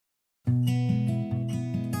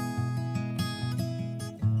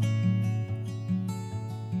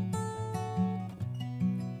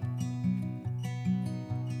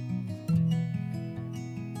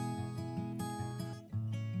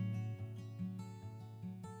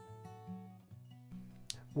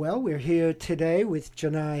Well, we're here today with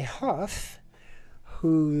Jenai Huff,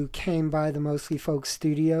 who came by the Mostly Folk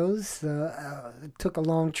Studios, took a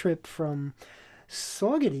long trip from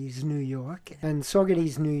Saugerties, New York. And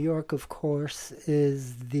Saugerties, New York, of course,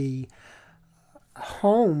 is the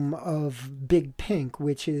home of Big Pink,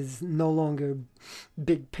 which is no longer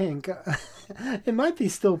Big Pink. It might be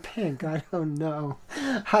still Pink, I don't know.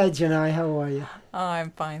 Hi, Jenai, how are you? Oh,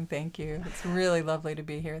 I'm fine, thank you. It's really lovely to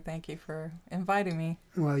be here. Thank you for inviting me.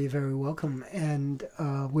 Well, you're very welcome, and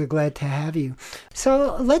we're glad to have you.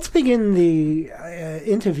 So let's begin the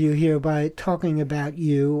interview here by talking about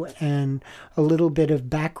you and a little bit of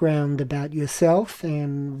background about yourself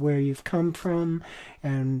and where you've come from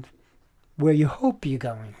and where you hope you're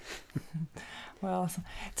going. Well,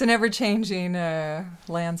 it's an ever-changing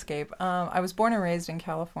landscape. I was born and raised in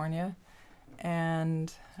California,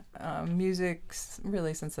 and music,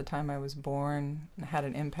 really since the time I was born, had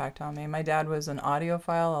an impact on me. My dad was an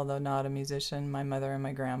audiophile, although not a musician. My mother and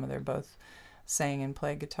my grandmother both sang and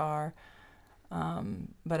played guitar.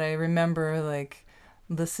 But I remember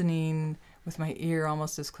listening with my ear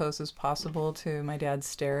almost as close as possible to my dad's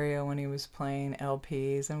stereo when he was playing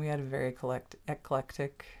LPs, and we had a very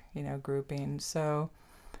eclectic, grouping. So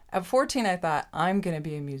at 14, I thought, I'm going to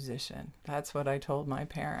be a musician. That's what I told my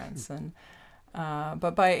parents. And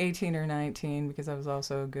but by 18 or 19, because I was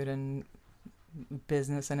also good in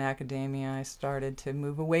business and academia, I started to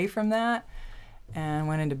move away from that and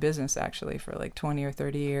went into business actually for 20 or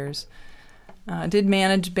 30 years. Did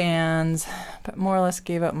manage bands, but more or less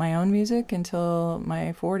gave up my own music until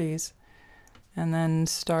my 40s, and then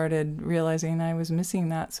started realizing I was missing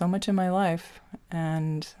that so much in my life.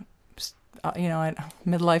 And,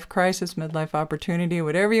 midlife crisis, midlife opportunity,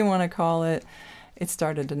 whatever you want to call it, it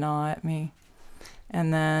started to gnaw at me.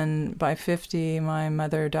 And then by 50, my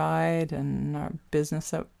mother died, and our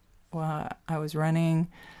business that I was running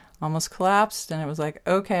almost collapsed, and it was like,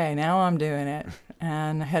 okay, now I'm doing it.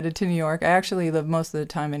 And I headed to New York. I actually lived most of the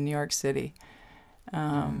time in New York City,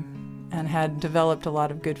 and had developed a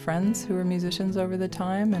lot of good friends who were musicians over the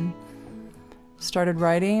time, and started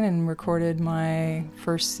writing and recorded my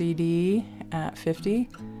first CD at 50,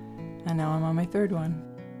 and now I'm on my third one.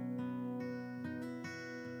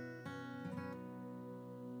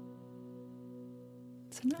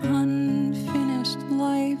 It's an unfinished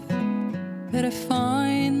life that I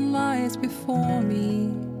find lies before me,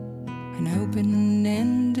 an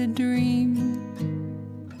open-ended dream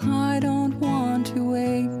I don't want to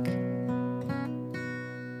wake.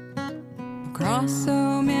 Across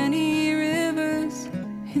so many rivers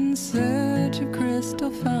in search of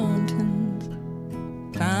crystal fountains,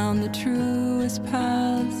 found the truest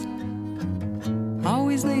paths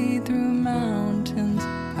always lead through mountains.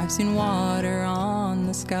 I've seen water on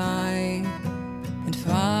the sky and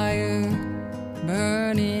fire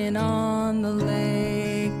burning on the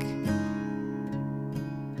lake.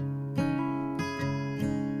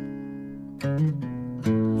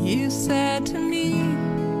 You said to me,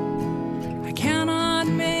 I cannot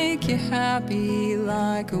make you happy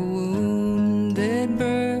like a wounded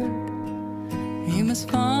bird. You must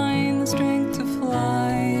find the strength to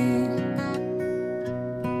fly.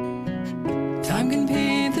 Time can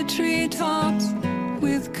paint the treetops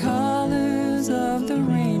with colors of the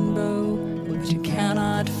rainbow, but you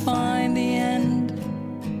cannot find the end,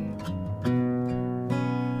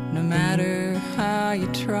 no matter how you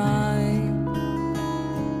try.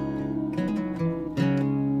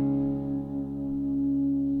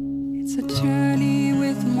 It's a journey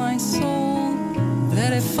with my soul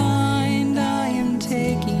that I find I am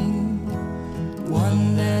taking,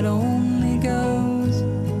 one that only goes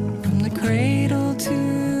from the cradle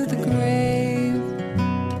to the grave.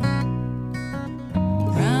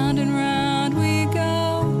 Round and round we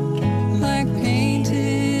go, like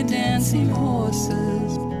painted dancing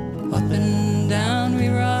horses. Up and down we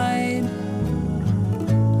ride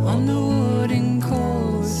on the wooden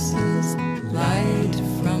courses. Light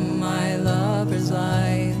from my lover's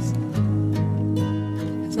eyes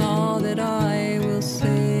is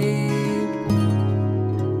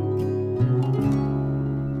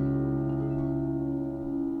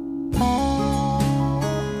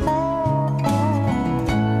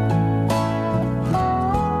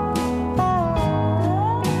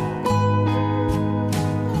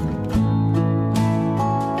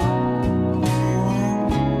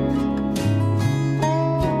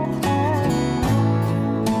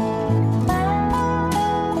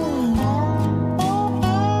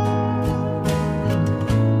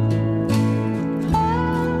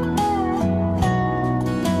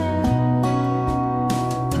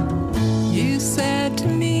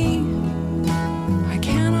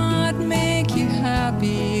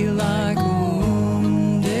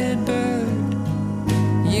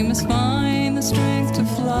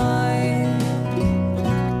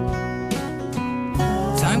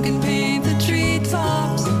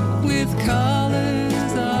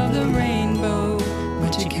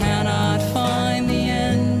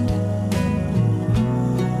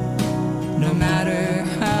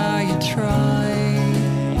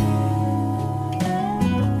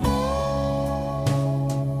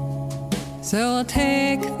So I'll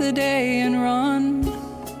take the day and run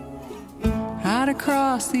out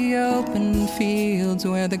across the open fields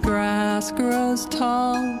where the grass grows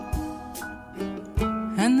tall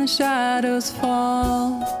and the shadows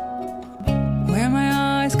fall, where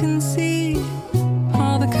my eyes can see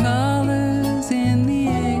all the colors in the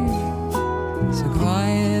air, so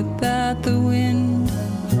quiet that the wind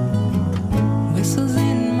whistles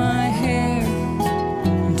in my hair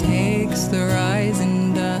and takes the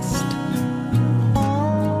rising dust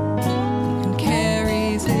and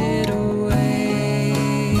carries it away.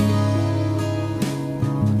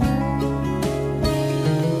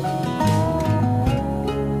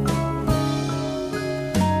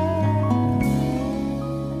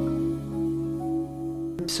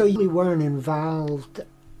 So you weren't involved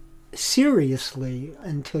seriously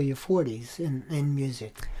until your 40s in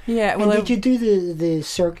music. Yeah, well, and did you do the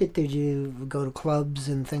circuit? Did you go to clubs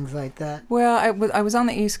and things like that? Well, I was on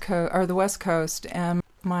the East Coast or the West Coast, and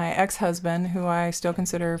my ex-husband, who I still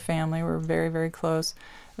consider family, we're very, very close,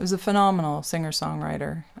 was a phenomenal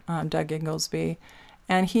singer-songwriter, Doug Inglesby,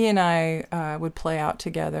 and he and I would play out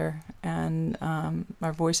together, and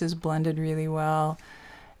our voices blended really well,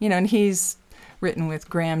 and he's written with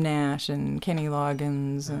Graham Nash and Kenny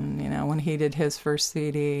Loggins, and when he did his first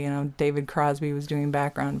CD, David Crosby was doing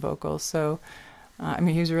background vocals. So,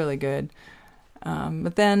 he was really good.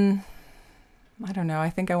 But then, I don't know. I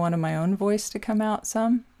think I wanted my own voice to come out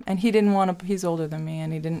some, and he didn't want to. He's older than me,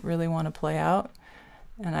 and he didn't really want to play out.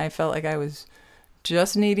 And I felt like I was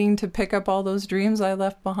just needing to pick up all those dreams I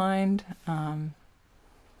left behind.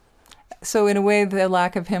 So in a way, the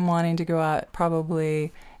lack of him wanting to go out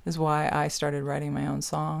probably is why I started writing my own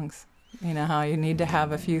songs. You know how you need to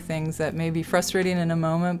have a few things that may be frustrating in a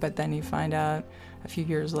moment, but then you find out a few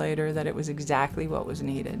years later that it was exactly what was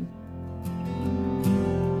needed.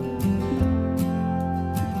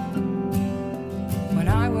 When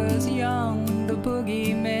I was young, the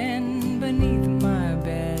boogeymen beneath my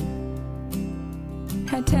bed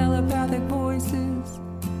had telepathic voices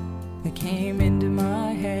that came into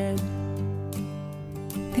my head.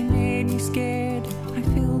 They made me scared, I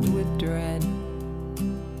filled with dread.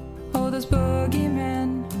 Oh, those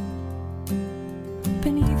boogeymen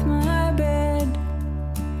beneath my bed.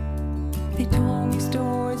 They told me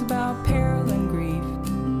stories about peril and grief.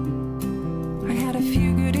 I had a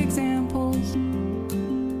few good examples,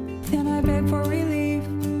 then I begged for relief.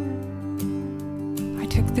 I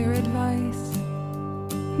took their advice,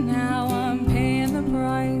 now I'm paying the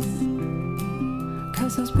price.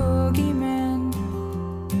 'Cause those boogeymen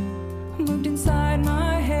moved inside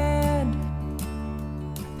my head.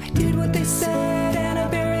 I did what they said and I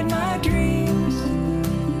buried my dreams.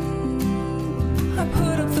 I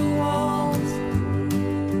put up the walls,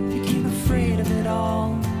 became afraid of it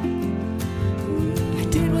all. I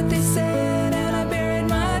did what they said and I buried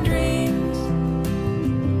my dreams.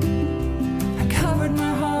 I covered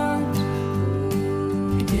my heart,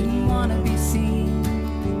 I didn't want to be seen.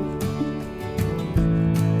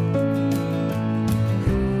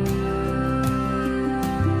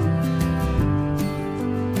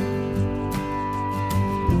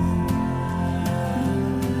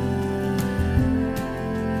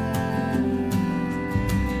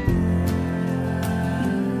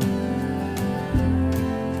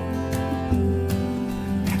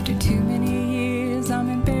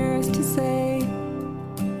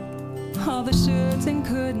 All the shoulds and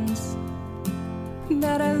couldn'ts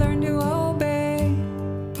that I learned to obey.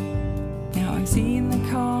 Now I've seen the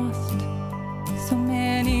cost, so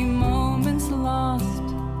many moments lost.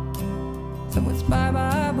 So it's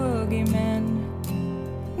bye-bye boogeymen,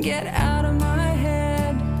 get out of my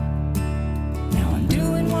head. Now I'm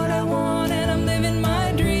doing what I want and I'm living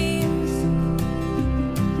my dreams.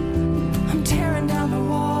 I'm tearing down the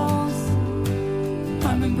walls,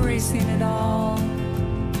 I'm embracing it all.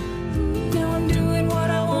 Doing what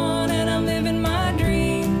I want and I'm living my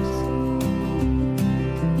dreams.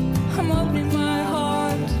 I'm opening my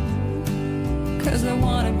heart 'cause I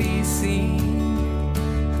want to be seen.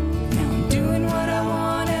 Now I'm doing what I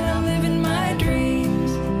want and I'm living my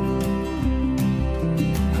dreams.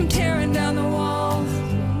 I'm tearing down the walls,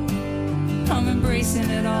 I'm embracing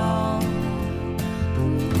it all.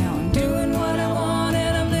 Now I'm doing what I want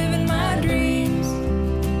and I'm living my dreams.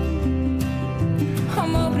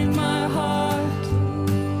 I'm opening my heart,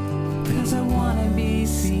 I want to be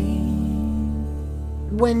seen.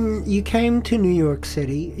 When you came to New York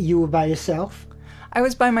City, you were by yourself? I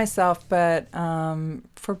was by myself, but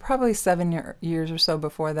for probably 7 years or so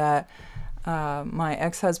before that, my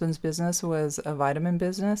ex-husband's business was a vitamin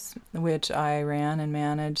business, which I ran and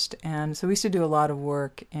managed. And so we used to do a lot of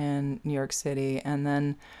work in New York City. And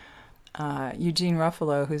then Eugene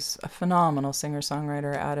Ruffalo, who's a phenomenal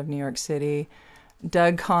singer-songwriter out of New York City,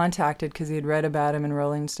 Doug contacted because he had read about him in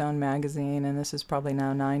Rolling Stone magazine, and this is probably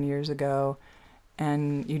now 9 years ago.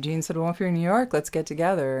 And Eugene said, well, if you're in New York, let's get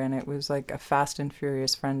together. And it was like a fast and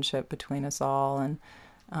furious friendship between us all. And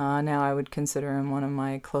now I would consider him one of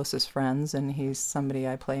my closest friends, and he's somebody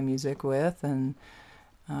I play music with. And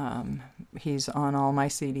he's on all my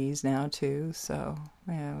CDs now, too. So,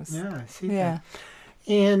 yeah. I see that.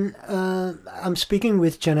 And I'm speaking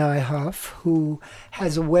with Jenai Huff, who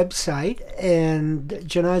has a website. And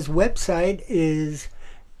Jenai's website is...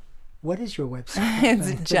 What is your website? It's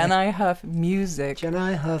Jenai Huff Music.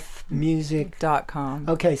 JenaiHuffMusic.com. .com.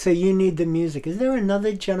 Okay, so you need the music. Is there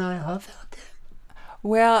another Jenai Huff out there?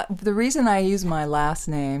 Well, the reason I use my last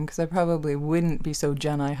name, because I probably wouldn't be so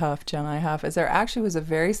Jenai Huff, is there actually was a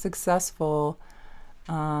very successful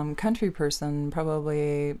country person,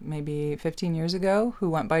 probably maybe 15 years ago, who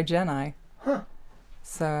went by Jenai. Huh.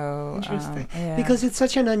 So interesting, because it's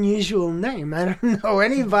such an unusual name. I don't know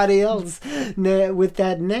anybody else with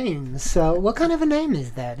that name. So, what kind of a name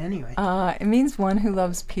is that, anyway? It means one who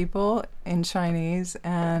loves people in Chinese,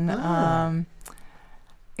 and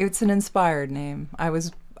it's an inspired name. I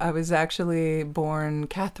was actually born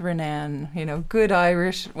Catherine Ann. Good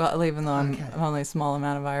Irish. Well, even though I'm only a small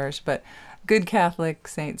amount of Irish, but good Catholic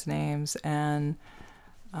saints' names. And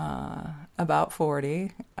about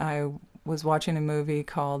 40, I was watching a movie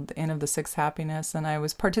called The Inn of the Sixth Happiness, and I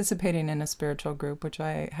was participating in a spiritual group, which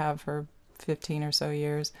I have for 15 or so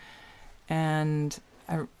years. And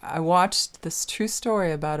I watched this true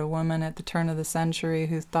story about a woman at the turn of the century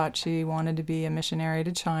who thought she wanted to be a missionary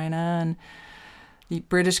to China, and the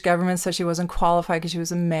British government said she wasn't qualified because she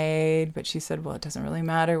was a maid, but she said, well, it doesn't really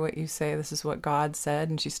matter what you say, this is what God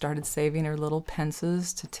said. And she started saving her little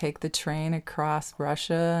pences to take the train across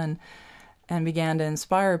Russia, and began to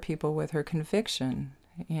inspire people with her conviction,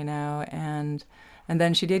 and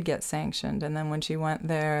then she did get sanctioned. And then when she went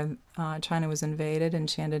there, China was invaded, and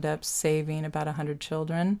she ended up saving about 100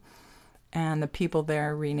 children, and the people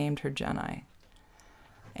there renamed her Jenai.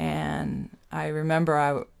 And I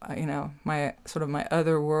remember my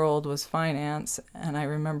other world was finance, and I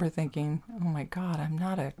remember thinking, oh my God, I'm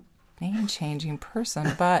not a name-changing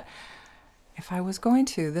person, but if I was going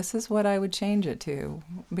to, this is what I would change it to,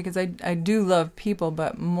 because I do love people,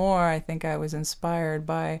 but more I think I was inspired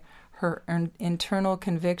by her internal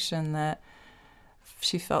conviction that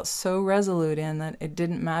she felt so resolute in that it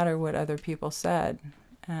didn't matter what other people said.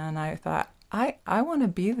 And I thought, I want to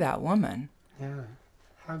be that woman. Yeah,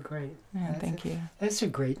 how great. Yeah, thank you. That's a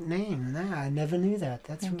great name. No, I never knew that.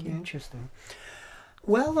 That's really interesting.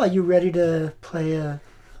 Well, are you ready to play a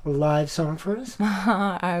live song for us?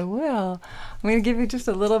 I will. I'm going to give you just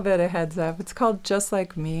a little bit of heads up. It's called Just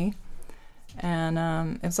Like Me,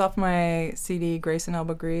 and it's off my CD, Grace and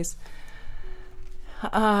Elbow Grease.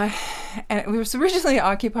 And it was originally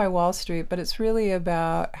Occupy Wall Street, but it's really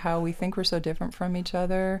about how we think we're so different from each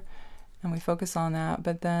other, and we focus on that,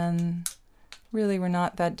 but then really we're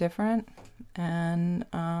not that different. And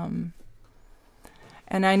I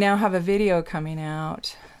now have a video coming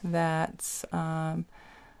out that's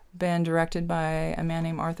been directed by a man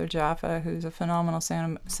named Arthur Jaffa, who's a phenomenal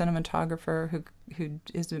cinematographer who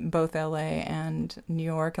is in both LA and New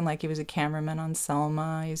York, and he was a cameraman on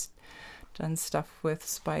Selma. He's done stuff with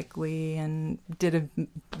Spike Lee and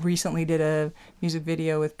recently did a music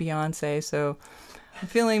video with Beyonce. So I'm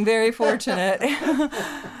feeling very fortunate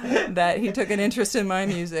that he took an interest in my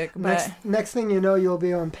music. But next thing you know, you'll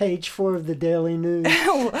be on page 4 of the Daily News.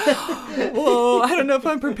 Whoa, I don't know if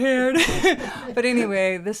I'm prepared. But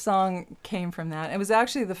anyway, this song came from that. It was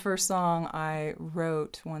actually the first song I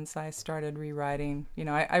wrote once I started rewriting.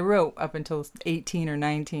 I wrote up until 18 or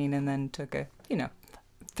 19 and then took a,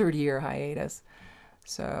 30-year hiatus.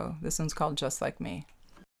 So this one's called Just Like Me.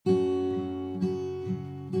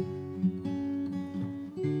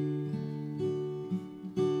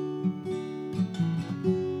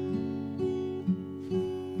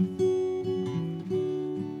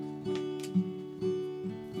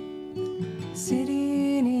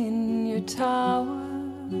 Sitting in your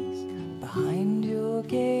towers, behind your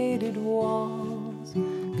gated walls,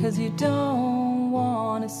 'cause you don't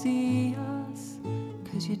want to see us,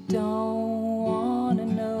 'cause you don't want to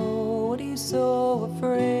know. What are you so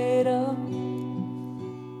afraid of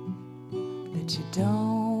that you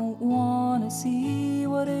don't want to see?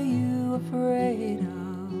 What are you afraid of?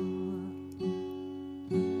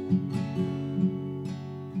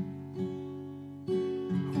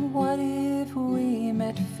 What if we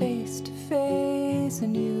met face to face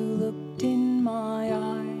and you looked in my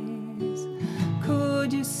eyes?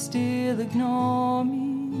 Could you still ignore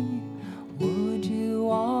me? Would you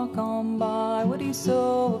walk on by? What are you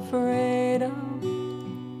so afraid of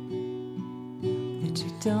that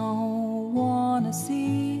you don't want to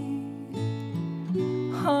see?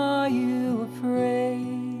 Are you afraid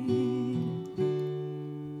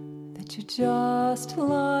that you're just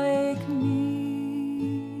like me?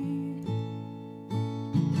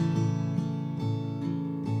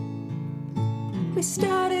 We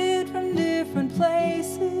started from different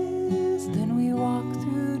places, then we walked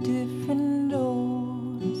through different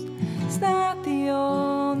doors. Is that the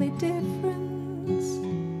only difference?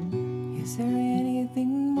 Is there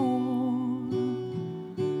anything more?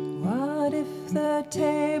 What if the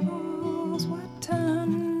tables were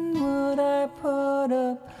turned? Would I put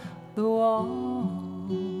up the walls?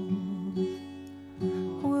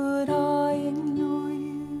 Would I ignore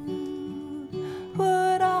you?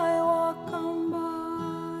 Would I walk on by?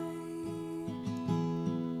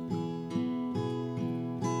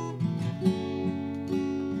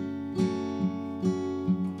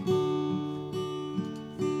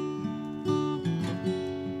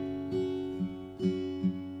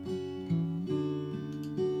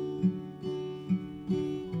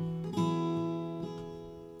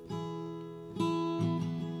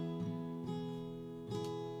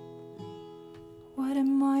 What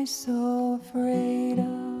am I so afraid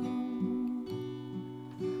of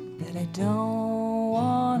that I don't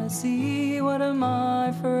want to see? What am I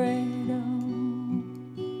afraid of?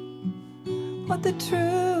 What the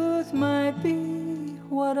truth might be?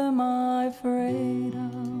 What am I afraid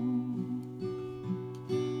of?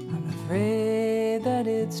 I'm afraid that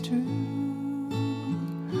it's true.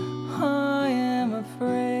 I am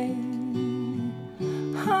afraid.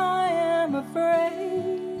 I am afraid.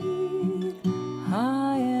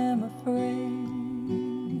 I am afraid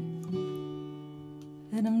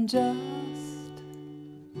that I'm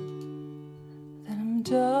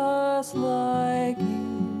just like you.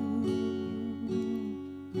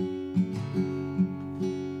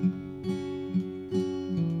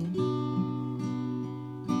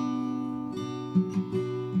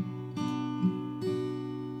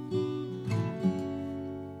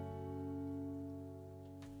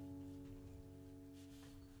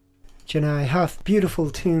 Jenai Huff, beautiful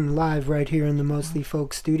tune live right here in the Mostly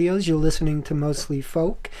Folk studios. You're listening to Mostly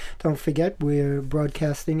Folk. Don't forget, we're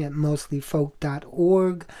broadcasting at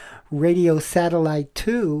mostlyfolk.org, Radio Satellite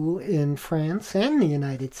 2 in France and the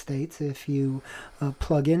United States if you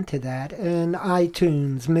plug into that, and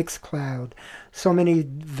iTunes, Mixcloud. So many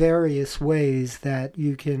various ways that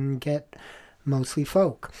you can get Mostly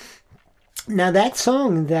Folk. Now, that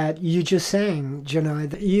song that you just sang,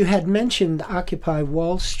 Jenai, you had mentioned Occupy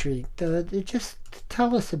Wall Street. Just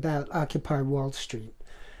tell us about Occupy Wall Street.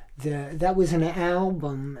 That was an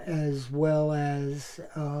album as well as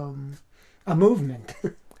a movement.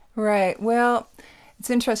 Right. Well, it's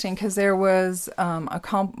interesting because there was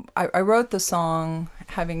I wrote the song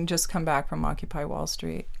having just come back from Occupy Wall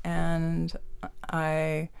Street, and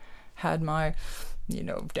I had my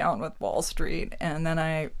down with Wall Street. And then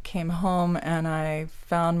I came home and I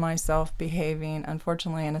found myself behaving,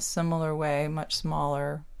 unfortunately, in a similar way, much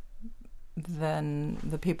smaller than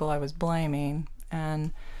the people I was blaming,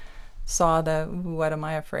 and saw what am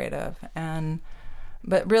I afraid of?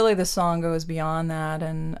 But really the song goes beyond that,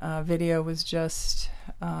 and video was just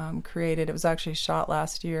created. It was actually shot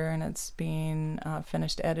last year, and it's being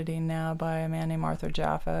finished editing now by a man named Arthur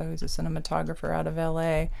Jaffa, who's a cinematographer out of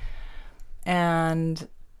LA. And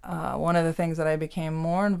one of the things that I became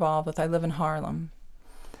more involved with, I live in Harlem,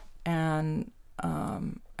 and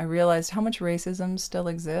I realized how much racism still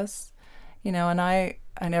exists, and I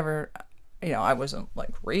never, I wasn't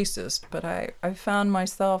like racist, but I found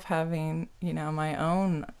myself having, my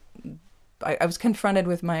own, I was confronted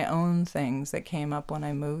with my own things that came up when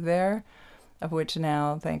I moved there, of which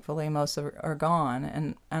now, thankfully, most are gone.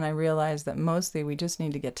 And I realized that mostly we just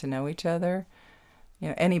need to get to know each other.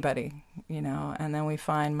 Anybody, and then we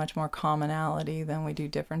find much more commonality than we do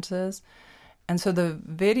differences. And so the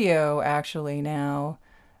video actually now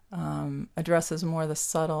addresses more the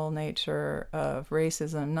subtle nature of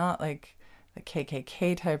racism, not like the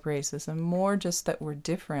KKK type racism, more just that we're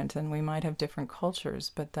different and we might have different cultures,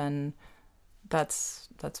 but then that's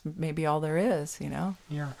maybe all there is,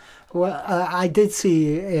 Yeah. Well, I did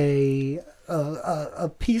see a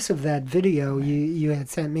piece of that video you had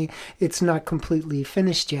sent me. It's not completely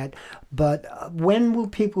finished yet, but when will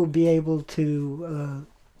people be able to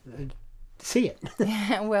see it?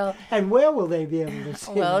 Well, and where will they be able to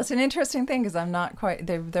see it? Well, it's an interesting thing because I'm not quite.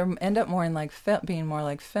 They end up more in like being more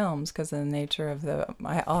like films because of the nature of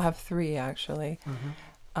I'll have 3 actually.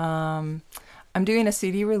 Mm-hmm. I'm doing a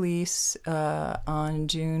CD release on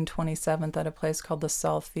June 27th at a place called the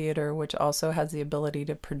South Theater, which also has the ability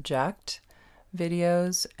to project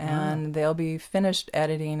videos, and they'll be finished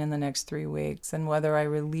editing in the next 3 weeks. And whether I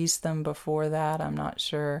release them before that, I'm not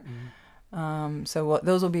sure. So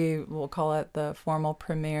those will be, we'll call it the formal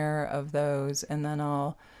premiere of those, and then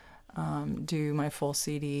I'll do my full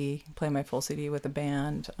CD, play my full CD with the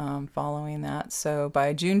band following that. So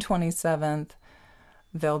by June 27th,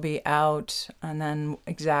 they'll be out, and then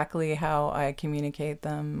exactly how I communicate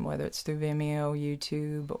them, whether it's through Vimeo,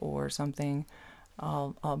 YouTube, or something,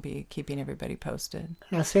 I'll be keeping everybody posted.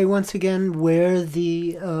 Now, say once again where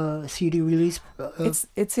the CD release.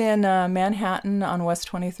 It's in Manhattan on West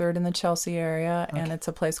 23rd in the Chelsea area, and it's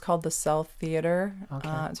a place called the South Theater.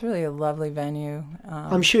 It's really a lovely venue.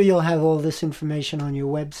 I'm sure you'll have all this information on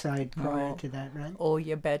your website prior to that, right? Oh,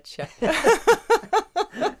 you betcha.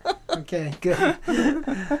 Okay, good.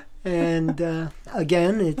 And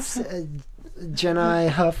again, it's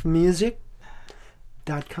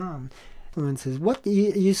JenaiHuffMusic.com. Influences. What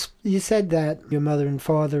you said that your mother and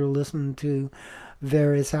father listened to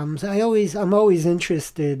various albums. I'm always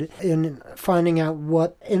interested in finding out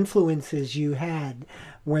what influences you had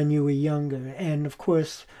when you were younger, and of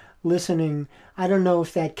course, listening. I don't know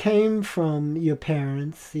if that came from your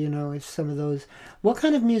parents. If some of those. What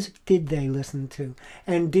kind of music did they listen to,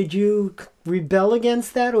 and did you rebel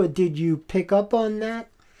against that, or did you pick up on that?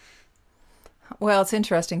 Well, it's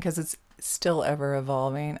interesting because it's still ever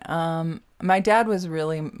evolving. My dad was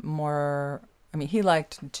really more, he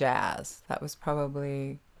liked jazz. That was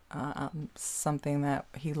probably something that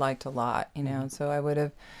he liked a lot, So I would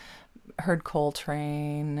have heard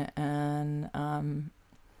Coltrane, and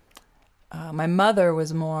my mother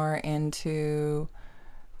was more into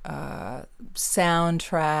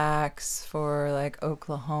soundtracks for like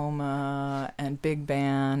Oklahoma and big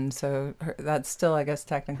band. So that's still, I guess,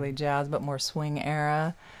 technically jazz, but more swing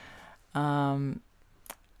era. But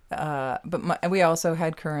we also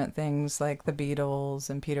had current things like the Beatles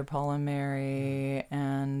and Peter, Paul and Mary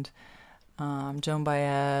and Joan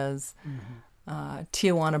Baez,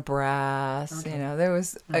 Tijuana Brass. Okay. There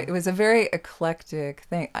was it was a very eclectic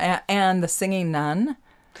thing, and the Singing Nun.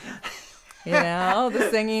 The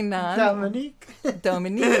Singing Nun.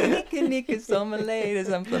 Dominique, Nika Sommelier,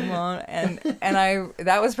 and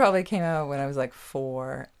that was probably came out when I was like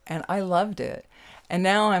 4, and I loved it. And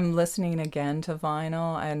now I'm listening again to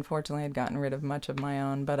vinyl. I unfortunately had gotten rid of much of my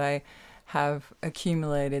own, but I have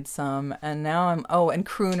accumulated some. And now and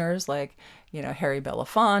crooners like, Harry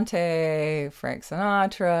Belafonte, Frank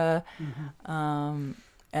Sinatra. And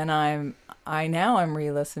I'm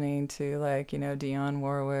re-listening to like, Dionne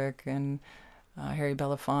Warwick and Harry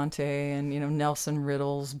Belafonte and, Nelson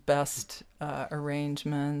Riddle's best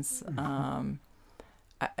arrangements. I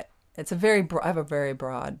have a very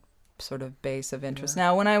broad sort of base of interest.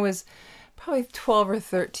 Now, when I was probably 12 or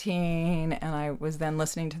 13, and I was then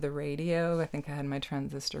listening to the radio, I think I had my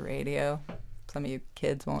transistor radio. Some of you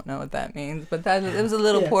kids won't know what that means, but it was a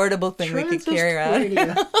little portable thing we could carry around.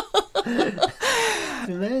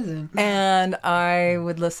 Amazing. And I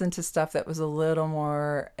would listen to stuff that was a little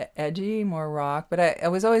more edgy, more rock, but I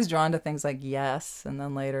was always drawn to things like Yes, and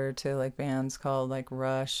then later to like bands called like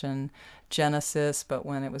Rush and Genesis, but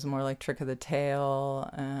when it was more like Trick of the Tail,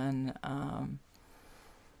 and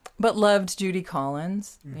but loved Judy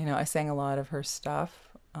Collins. I sang a lot of her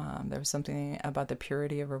stuff. There was something about the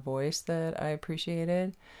purity of her voice that I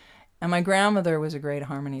appreciated. And my grandmother was a great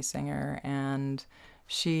harmony singer, and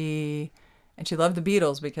she loved the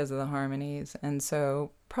Beatles because of the harmonies. And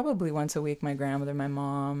so probably once a week, my grandmother, my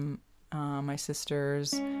mom, my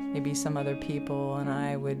sisters, maybe some other people, and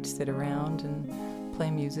I would sit around and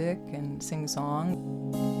play music and sing songs.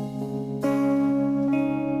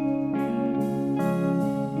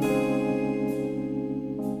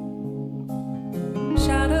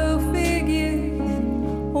 Shadow figures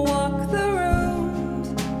walk the rooms,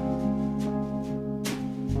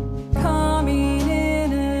 coming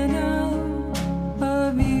in and out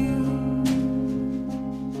of you.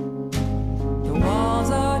 The walls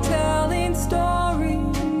are telling stories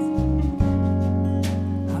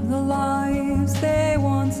of the lives they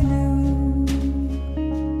once knew.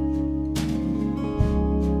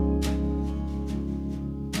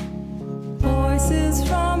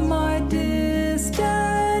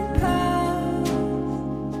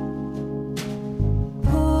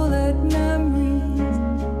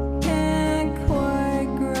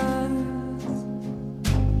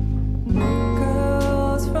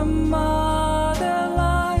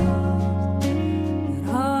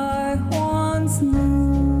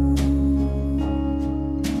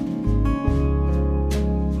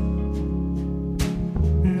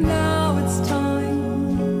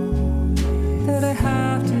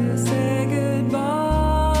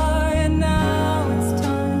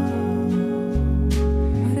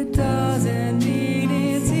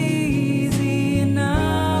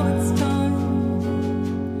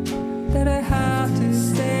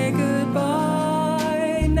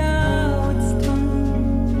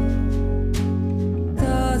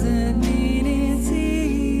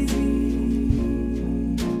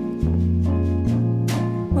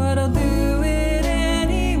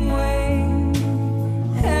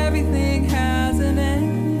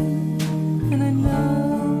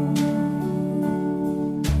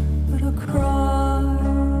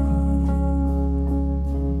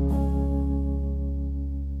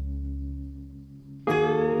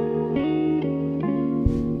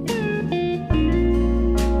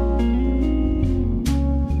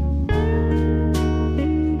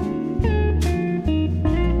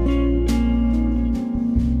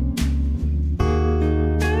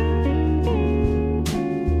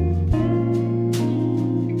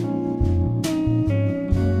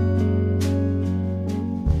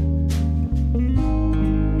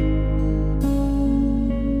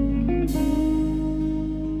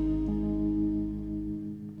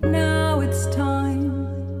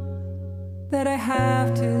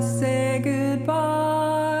 have to say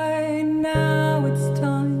goodbye. Now it's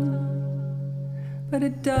time, but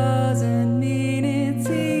it doesn't mean it's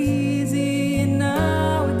easy.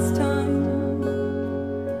 Now it's time,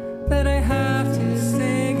 but I have to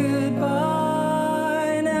say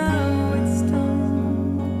goodbye. Now it's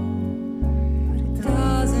time, but it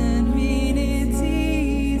doesn't mean it's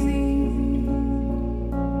easy.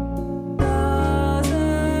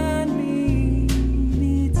 Doesn't mean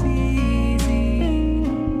it's easy.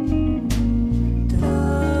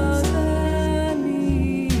 Doesn't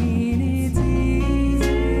mean it's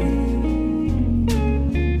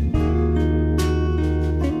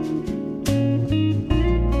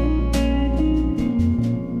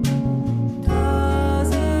Doesn't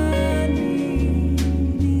mean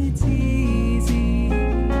it's easy.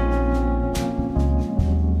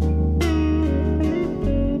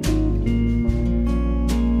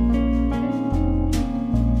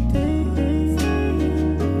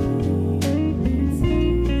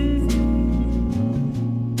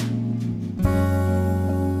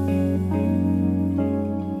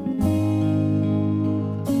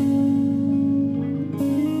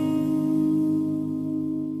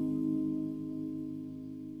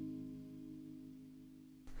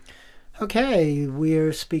 Okay,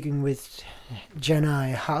 we're speaking with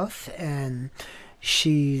Jenai Huff, and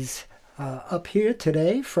she's up here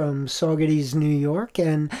today from Saugerties, New York,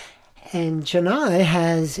 and Jenai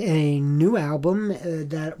has a new album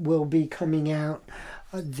that will be coming out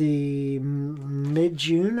the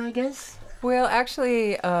mid-June, I guess. Well,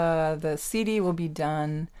 actually, the CD will be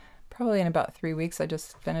done probably in about 3 weeks. I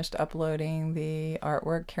just finished uploading the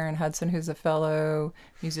artwork. Karen Hudson, who's a fellow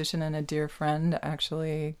musician and a dear friend,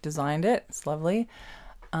 actually designed it. It's lovely.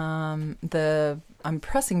 I'm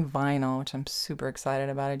pressing vinyl, which I'm super excited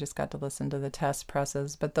about. I just got to listen to the test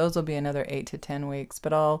presses, but those will be another 8 to 10 weeks.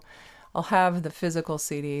 But I'll have the physical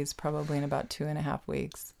CDs probably in about 2.5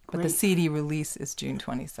 weeks. But Great. the CD release is June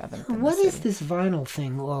 27th. What is this vinyl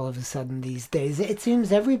thing all of a sudden these days? It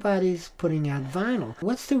seems everybody's putting out vinyl.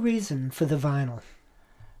 What's the reason for the vinyl?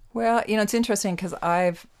 Well, it's interesting because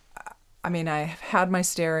I've had my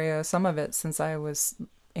stereo, some of it, since I was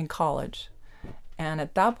in college. And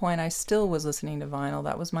at that point, I still was listening to vinyl.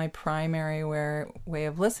 That was my primary way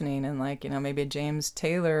of listening. And maybe a James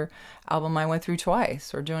Taylor album I went through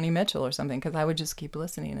twice, or Joni Mitchell or something, because I would just keep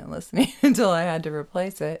listening and listening until I had to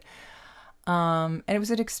replace it. And it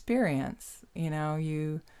was an experience.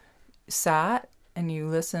 You sat and you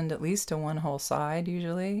listened at least to one whole side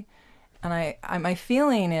usually. And my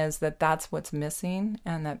feeling is that that's what's missing,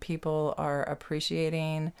 and that people are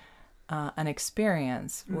appreciating an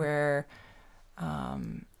experience where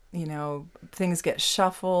things get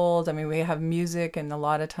shuffled. I mean, we have music, and a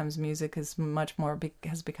lot of times music is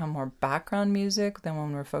has become more background music than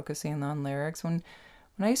when we're focusing on lyrics. When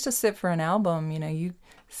I used to sit for an album, you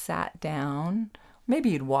sat down, maybe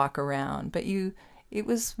you'd walk around, but it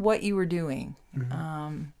was what you were doing.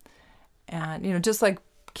 Mm-hmm. And just like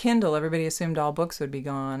Kindle, everybody assumed all books would be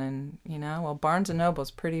gone, and well, Barnes and Noble's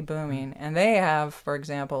pretty booming, and they have, for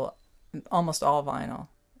example, almost all vinyl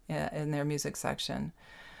in their music section.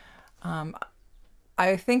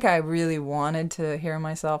 I think I really wanted to hear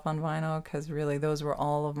myself on vinyl because really those were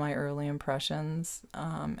all of my early impressions.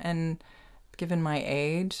 And given my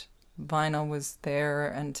age, vinyl was there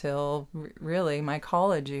until really my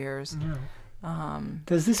college years. Yeah.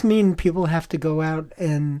 Does this mean people have to go out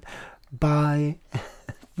and buy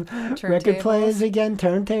record players again,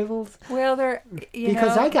 turntables? Well,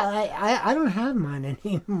 because I don't have mine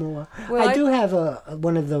anymore. Well, I do have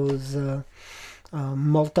one of those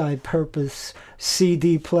multi-purpose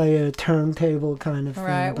CD player turntable kind of thing.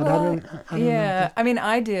 Right. But well, I don't yeah. I mean,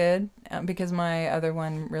 I did because my other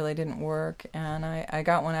one really didn't work, and I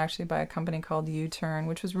got one actually by a company called U-Turn,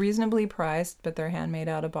 which was reasonably priced, but they're handmade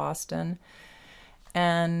out of Boston.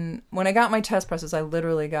 And when I got my test presses, I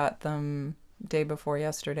literally got them day before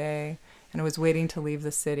yesterday, and I was waiting to leave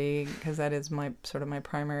the city because that is my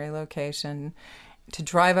primary location, to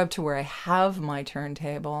drive up to where I have my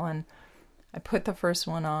turntable. And I put the first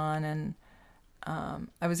one on, and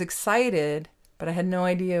I was excited, but I had no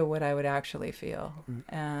idea what I would actually feel.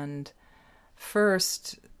 And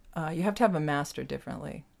first, you have to have them mastered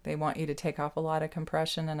differently. They want you to take off a lot of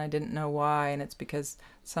compression, and I didn't know why, and it's because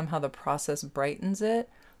somehow the process brightens it,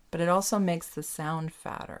 but it also makes the sound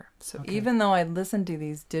fatter. So even though I listened to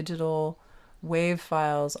these digital wave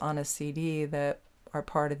files on a CD that are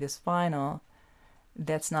part of this vinyl,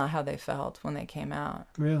 that's not how they felt when they came out.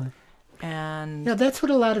 Really? And yeah, that's what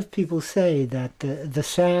a lot of people say, that the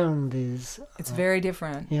sound is... It's very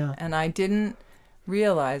different. Yeah. And I didn't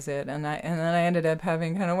realize it. And then I ended up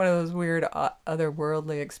having kind of one of those weird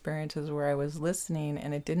otherworldly experiences where I was listening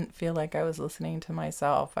and it didn't feel like I was listening to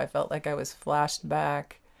myself. I felt like I was flashed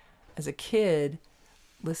back as a kid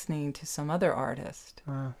listening to some other artist.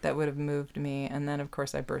 Wow. That would have moved me. And then, of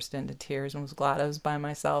course, I burst into tears and was glad I was by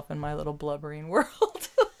myself in my little blubbering world.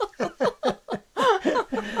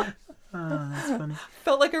 Oh, that's funny.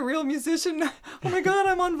 Felt like a real musician. Oh my God,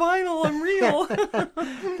 I'm on vinyl. I'm real.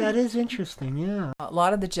 That is interesting, yeah. A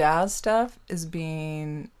lot of the jazz stuff is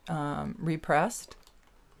being repressed.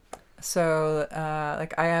 So,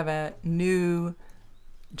 like, I have a new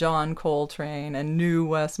John Coltrane and new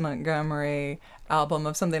Wes Montgomery album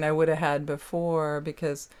of something I would have had before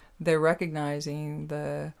because they're recognizing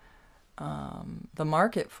the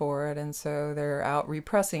market for it, and so they're out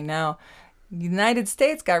repressing. Now, the United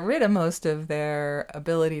States got rid of most of their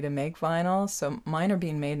ability to make vinyl, so mine are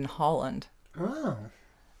being made in Holland. Oh.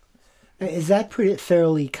 Is that pretty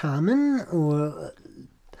fairly common, or?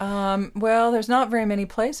 Well, there's not very many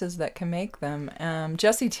places that can make them.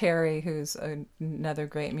 Jesse Terry, who's another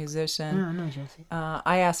great musician. No, I know Jesse.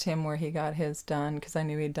 I asked him where he got his done because I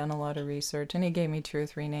knew he'd done a lot of research, and he gave me 2 or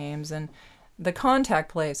 3 names. And the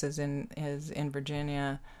contact place is in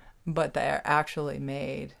Virginia, but they're actually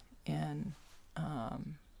made in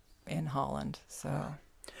Holland. So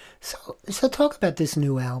talk about this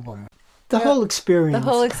new album. The whole experience.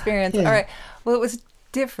 The whole experience. Yeah. All right. Well, it was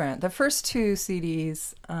different. The first 2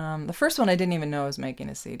 CDs, the first one I didn't even know I was making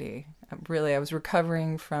a CD. Really, I was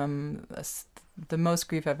recovering from the most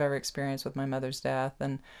grief I've ever experienced with my mother's death,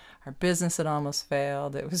 and our business had almost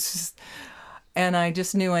failed. It was just, and I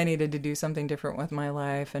just knew I needed to do something different with my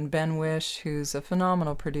life. And Ben Wish, who's a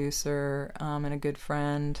phenomenal producer and a good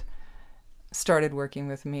friend, started working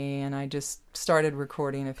with me, and I just started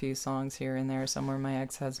recording a few songs here and there. Some were my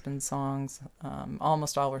ex-husband's songs.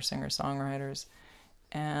 Almost all were singer-songwriters.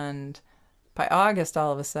 And by August,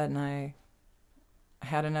 all of a sudden, I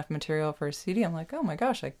had enough material for a CD. I'm like, oh my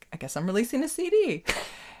gosh, I guess I'm releasing a CD.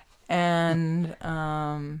 And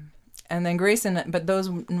then Grace but those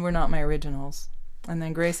were not my originals. And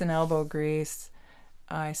then Grace and Elbow Grease,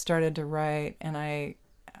 I started to write, and I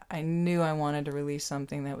knew I wanted to release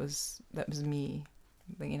something that was me,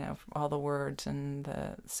 you know, all the words and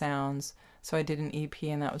the sounds. So I did an EP,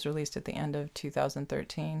 and that was released at the end of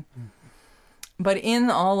 2013. Mm-hmm. But in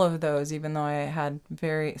all of those, even though I had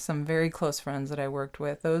some very close friends that I worked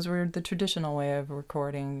with, those were the traditional way of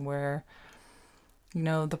recording, where, you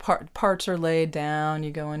know, the parts are laid down, you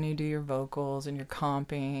go and you do your vocals and your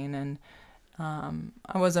comping, and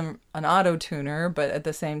I wasn't an auto tuner, but at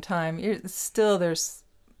the same time, there's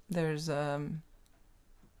I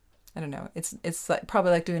don't know, it's like,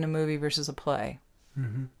 probably like doing a movie versus a play.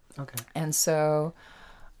 Mm-hmm. Okay. And so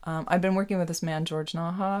I've been working with this man, George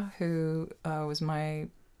Naha, who was my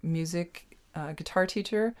music guitar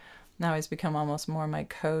teacher. Now he's become almost more my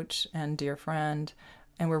coach and dear friend,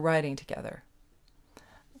 and we're writing together.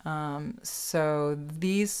 So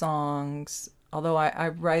these songs, although I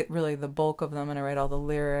write really the bulk of them, and I write all the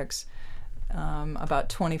lyrics, about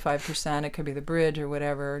 25%, it could be the bridge or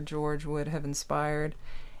whatever, George would have inspired.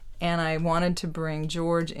 And I wanted to bring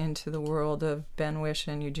George into the world of Ben Wish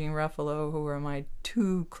and Eugene Ruffalo, who were my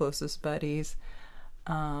 2 closest buddies,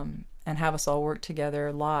 and have us all work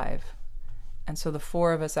together live. And so the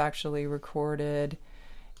 4 of us actually recorded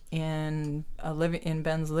in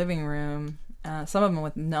Ben's living room, some of them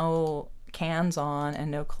with no cans on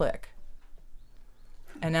and no click.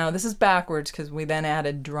 And now this is backwards because we then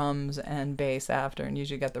added drums and bass after, and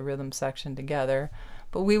usually got the rhythm section together.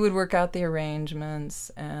 But we would work out the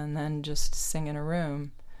arrangements and then just sing in a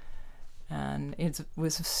room. And it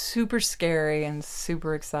was super scary and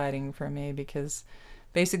super exciting for me because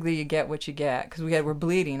basically you get what you get. Because we were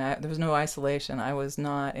bleeding. There was no isolation. I was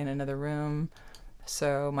not in another room.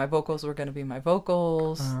 So my vocals were going to be my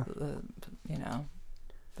vocals. You know,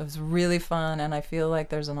 it was really fun. And I feel like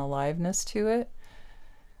there's an aliveness to it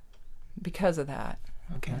because of that.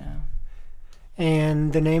 Okay. You know.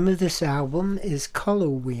 And the name of this album is Color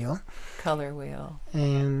Wheel. Color Wheel.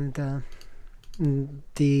 And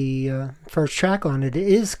the first track on it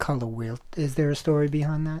is Color Wheel. Is there a story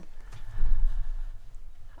behind that?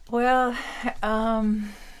 Well,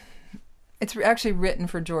 it's actually written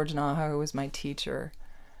for George Naha, who was my teacher.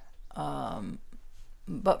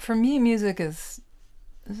 But for me, music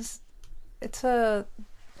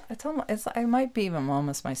it might be even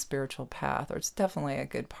almost my spiritual path, or it's definitely a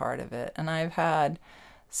good part of it. And I've had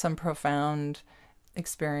some profound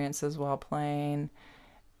experiences while playing,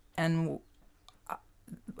 and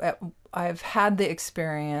I've had the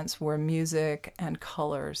experience where music and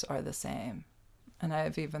colors are the same. And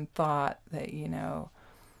I've even thought that,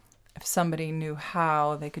 if somebody knew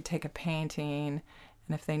how, they could take a painting,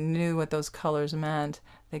 and if they knew what those colors meant,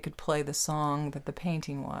 they could play the song that the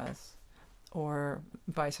painting was. Or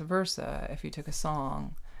vice versa, if you took a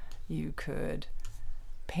song, you could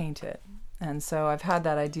paint it. And so I've had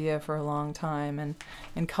that idea for a long time, and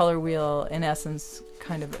Color Wheel, in essence,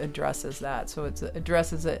 kind of addresses that. So it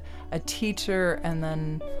addresses a teacher, and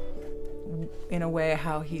then, in a way,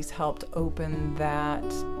 how he's helped open that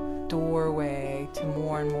doorway to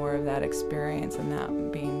more and more of that experience, and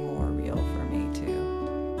that being more real for me, too.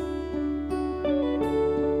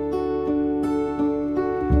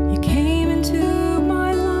 You came into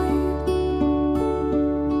my life,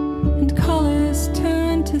 and colors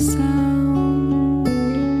turned to sound,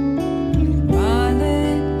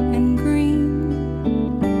 violet and green.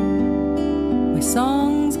 My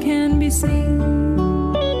songs can be seen,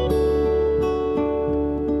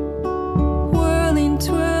 whirling,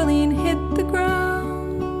 twirling, hit the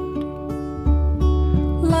ground.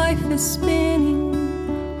 Life is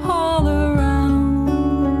spinning all around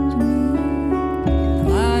me,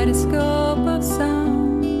 kaleidoscope of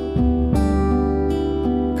sound,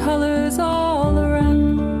 colors all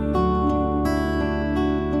around.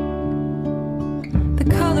 The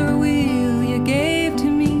color wheel you gave to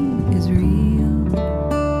me is real.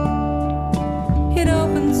 It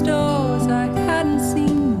opens doors I hadn't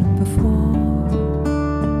seen before.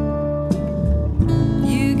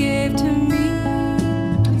 You gave to me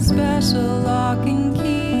a special lock and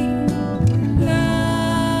key.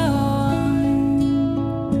 Now I'm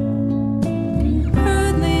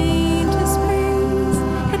hurtling to space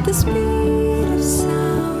at the speed of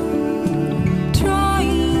sound,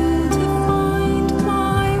 trying to find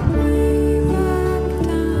my way back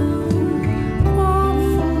down,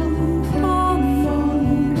 falling,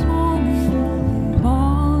 falling, falling,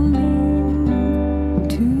 falling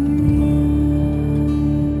to you.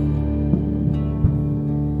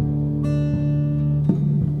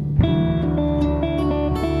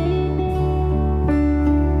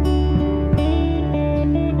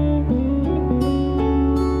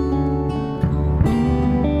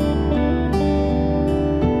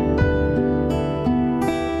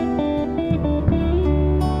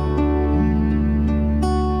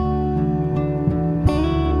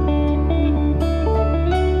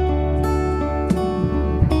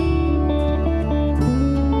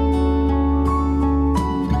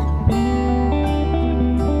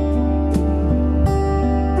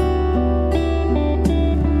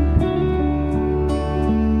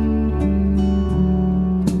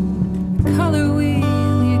 Color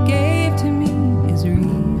wheel you gave to me is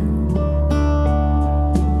real.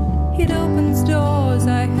 It opens doors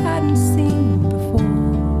I hadn't seen before.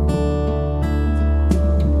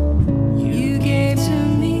 You gave to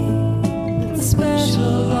me the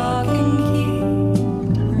special lock and key.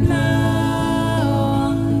 Now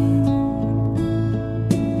I'm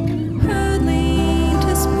hurtling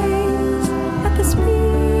to space at the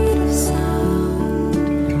speed of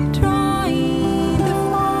sound, trying to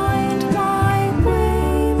find my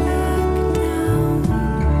way back down,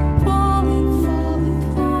 falling, falling,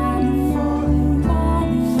 falling, falling,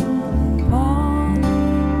 falling, falling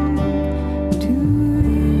to you.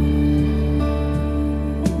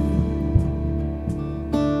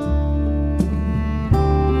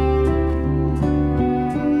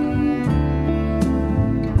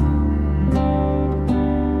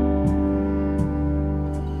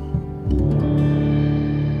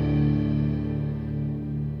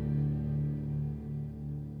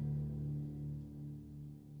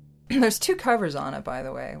 There's two covers on it, by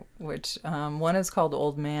the way, which one is called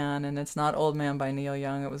Old Man, and it's not Old Man by Neil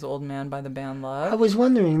Young. It was Old Man by the band I Love. was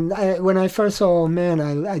wondering, when I first saw Old Man,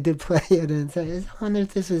 I did play it and say, I wonder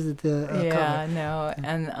if this is the Yeah, cover. no.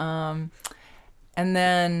 And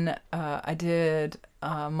then I did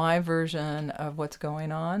my version of What's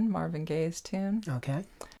Going On, Marvin Gaye's tune. Okay.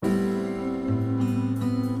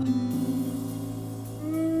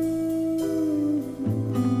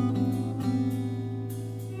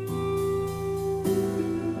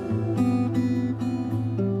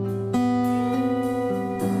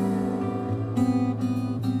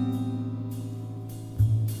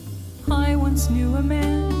 I once knew a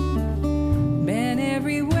man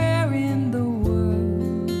everywhere in the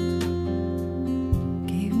world,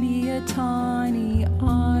 gave me a tiny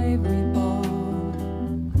ivory ball,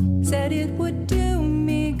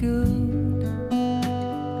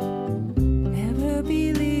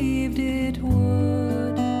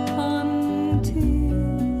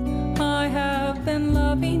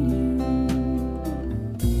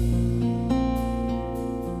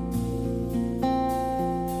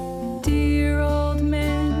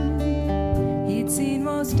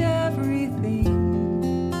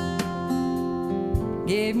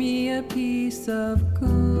 piece of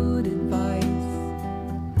good advice.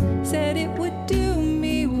 Said it would do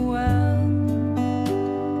me well.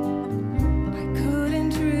 I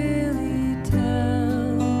couldn't really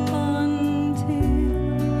tell until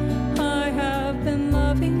I have been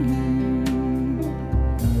loving you.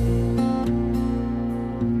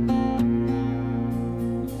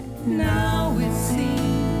 Now it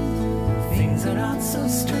seems things are not so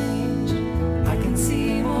strange. I can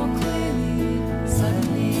see more clearly.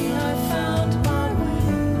 Suddenly I found my way.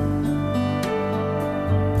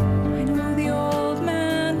 I know the old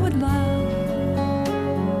man would laugh.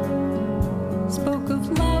 Spoke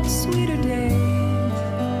of love's sweeter days,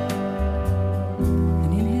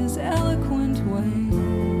 and in his eloquent way,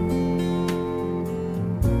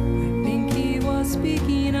 I think he was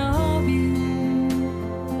speaking of you.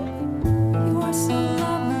 You are so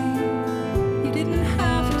lovely, you didn't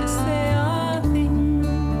have to say a thing.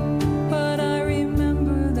 But I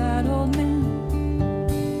remember that old man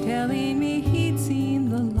telling me he'd seen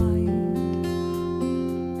the light.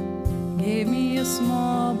 Gave me a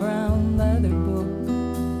small brown leather book.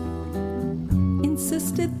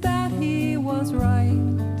 Insisted that he was right.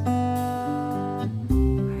 I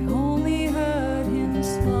only heard him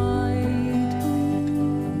slightly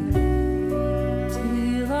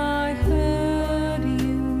till I heard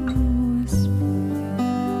you whisper.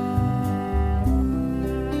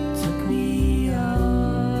 Took me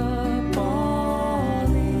up all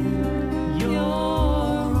in your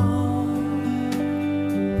arms.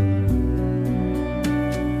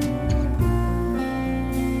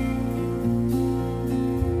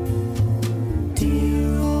 Dear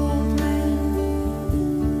old man,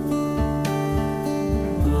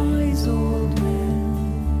 wise old man,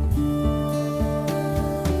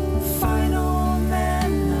 fine old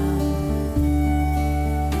man now.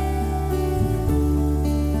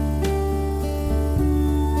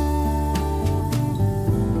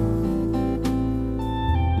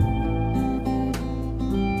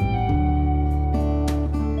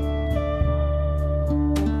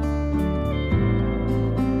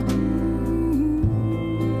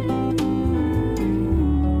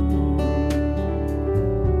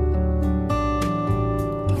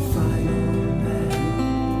 Fine old man,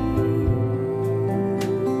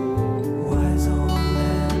 wise old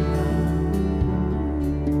man now.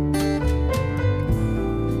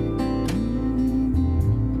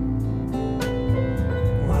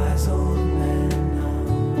 Wise old man now.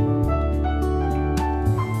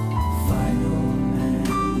 Fine old man.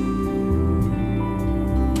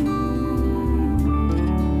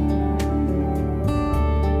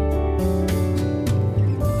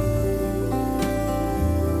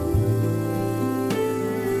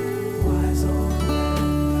 Wise old man.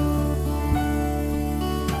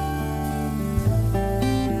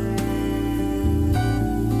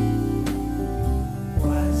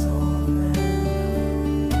 Wise old man.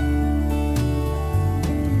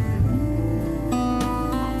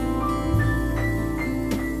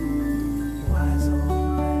 Wise old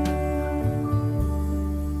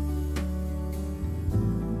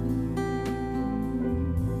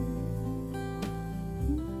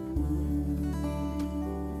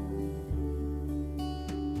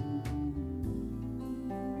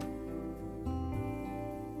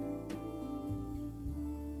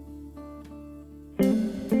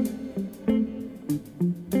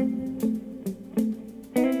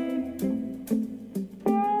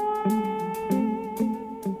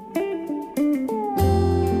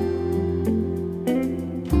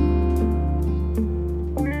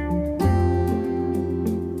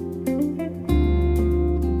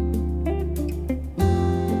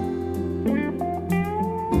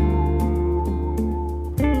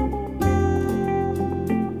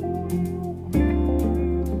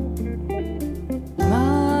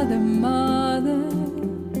Mother, mother,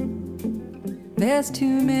 there's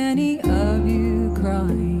too many of you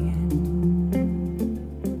crying.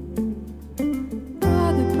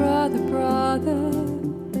 Brother, brother, brother,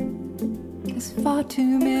 there's far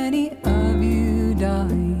too many of you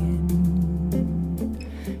dying.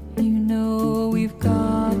 You know we've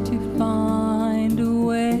got to find a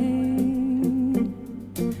way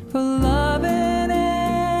for loving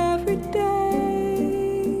every day.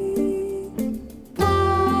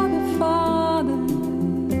 Father, Father,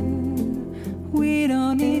 we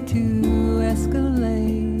don't need to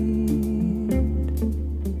escalate.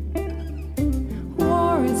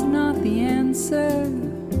 War is not the answer,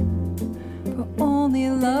 but only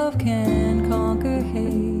love can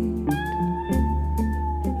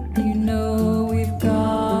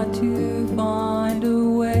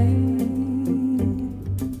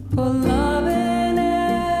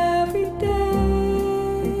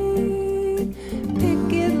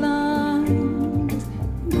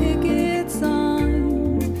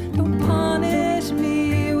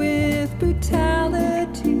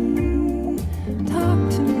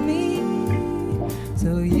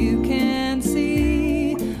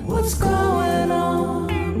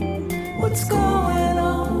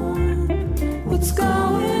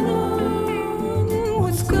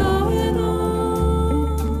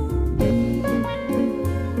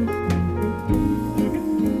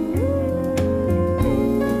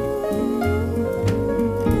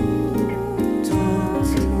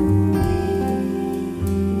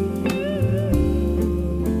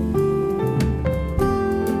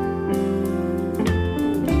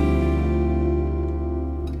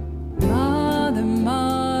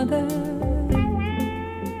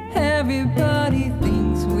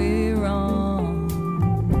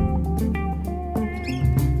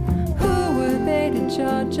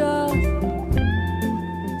judge us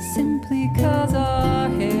simply 'cause our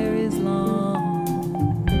hair is long.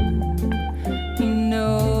 You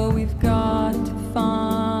know we've got to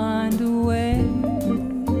find a way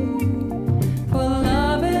for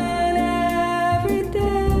loving every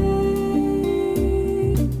day.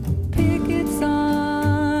 Picket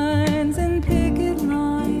signs and picket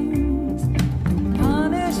lines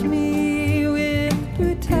punish me with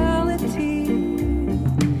brutality.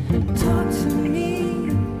 Talk to me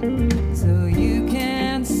so you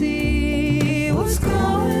can see what's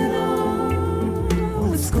going on,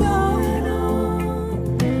 what's going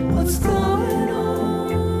on, what's going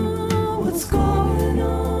on, what's going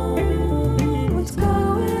on, what's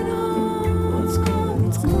going on, what's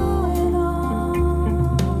going on.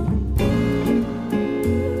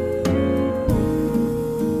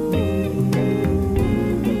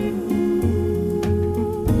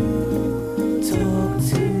 Talk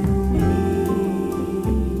to me.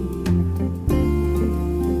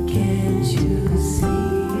 Can't you see?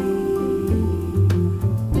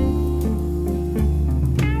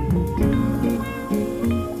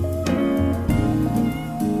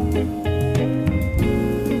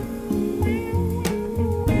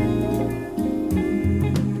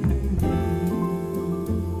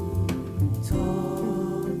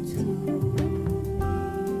 Talk to me.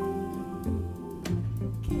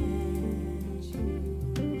 Can't you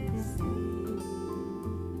see?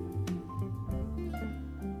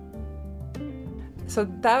 So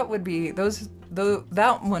that would be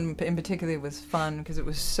that one in particular was fun because it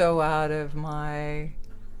was so out of my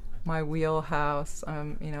wheelhouse.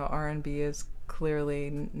 R&B is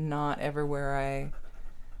clearly not ever where I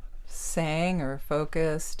sang or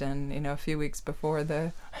focused, and a few weeks before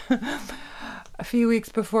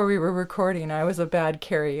we were recording, I was a bad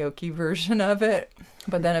karaoke version of it.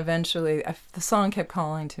 But then eventually the song kept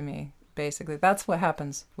calling to me. Basically, that's what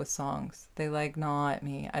happens with songs. They gnaw at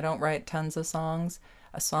me. I don't write tons of songs.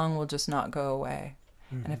 A song will just not go away.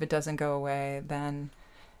 Mm-hmm. And if it doesn't go away, then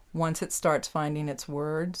once it starts finding its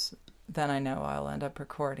words, then I know I'll end up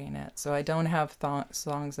recording it. So I don't have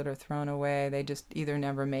songs that are thrown away. They just either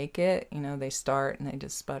never make it, they start and they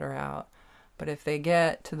just sputter out. But if they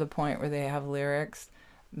get to the point where they have lyrics,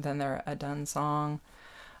 then they're a done song.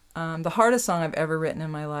 The hardest song I've ever written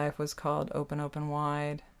in my life was called Open, Open,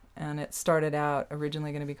 Wide. And it started out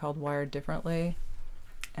originally going to be called Wired Differently.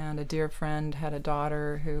 And a dear friend had a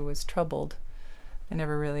daughter who was troubled. They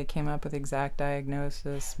never really came up with exact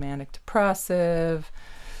diagnosis, manic depressive,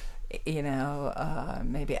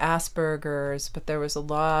 maybe Asperger's, but there was a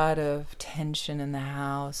lot of tension in the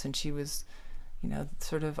house, and she was,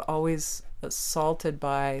 sort of always assaulted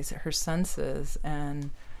by her senses,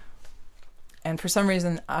 and for some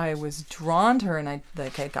reason I was drawn to her, and I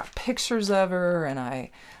got pictures of her, and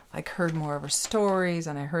I heard more of her stories,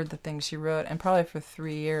 and I heard the things she wrote, and probably for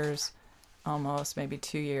 3 years, almost maybe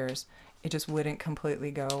 2 years, it just wouldn't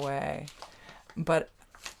completely go away. But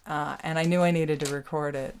and I knew I needed to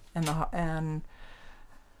record it, and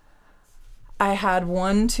I had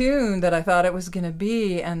one tune that I thought it was going to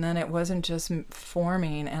be, and then it wasn't just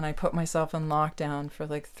forming, and I put myself in lockdown for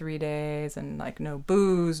 3 days, and no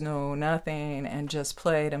booze, no nothing, and just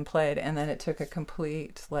played, and then it took a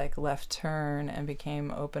complete left turn and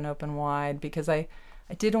became Open, Open, Wide, because I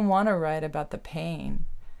didn't want to write about the pain.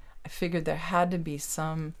 I figured there had to be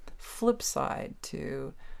some flip side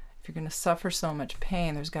to, if you're going to suffer so much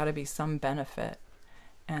pain, there's got to be some benefit.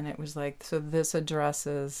 And it was so this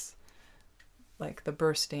addresses the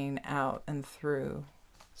bursting out and through.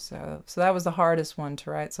 So that was the hardest one to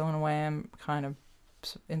write. So in a way, I'm kind of,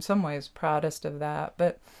 in some ways, proudest of that.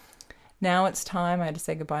 But now it's time. I had to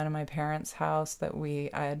say goodbye to my parents' house that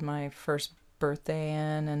I had my first birthday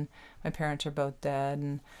in, and my parents are both dead,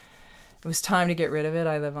 and it was time to get rid of it.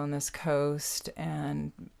 I live on this coast,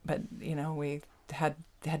 but we had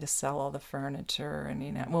to sell all the furniture, and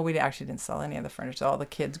we actually didn't sell any of the furniture. All the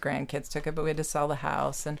grandkids took it, but we had to sell the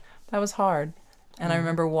house, and that was hard. And I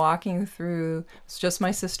remember walking through, it's just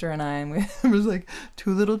my sister and I, and there was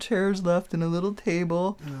 2 little chairs left and a little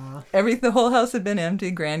table. The whole house had been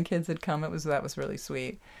empty. Grandkids had come. That was really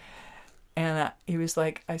sweet. And he was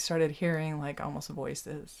I started hearing almost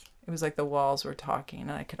voices. It was the walls were talking,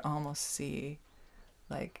 and I could almost see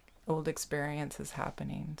old experiences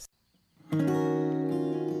happening.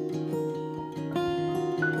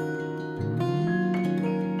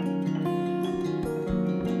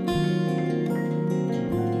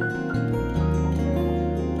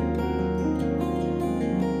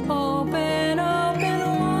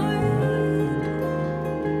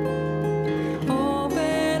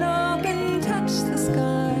 Open up and touch the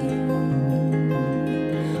sky.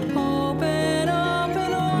 Open up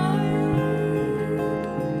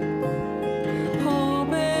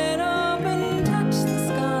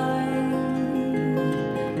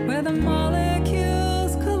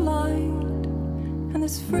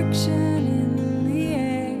friction in the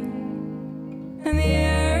air, and the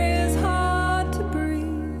air is hard to breathe,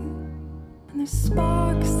 and there's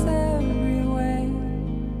sparks everywhere.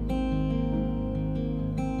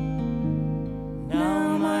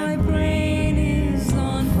 Now my brain is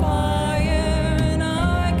on fire, and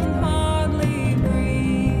I can hardly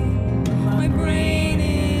breathe. My brain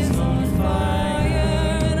is on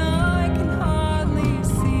fire, and I can hardly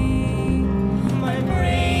see. My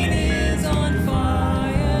brain is on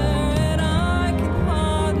fire, and I can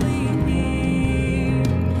hardly hear.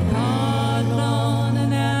 Hard on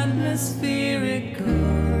an atmospheric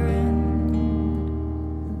current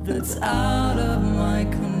that's out of my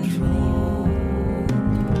control.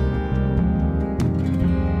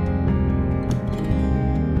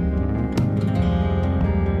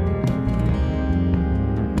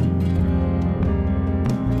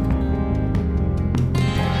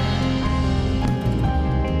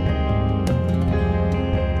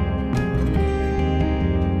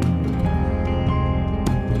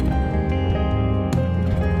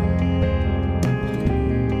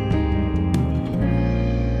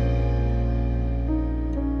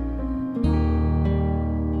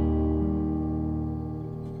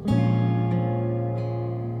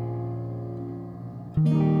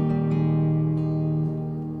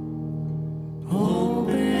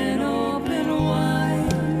 Open, open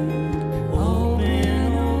wide.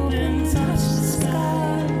 Open, open, touch the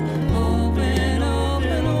sky. Open,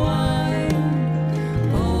 open wide.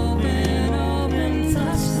 Open, open,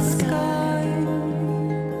 touch the sky.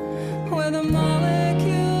 Where the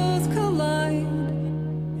molecules collide,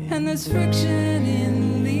 and there's friction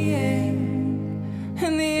in the air,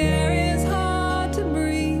 and the air is hard to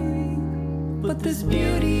breathe, but there's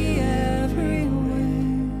beauty everywhere.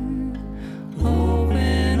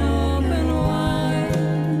 Open, open wide.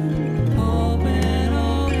 Open,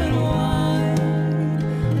 open wide.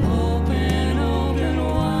 Open, open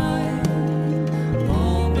wide.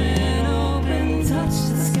 Open, open, touch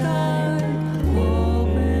the sky.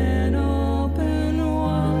 Open, open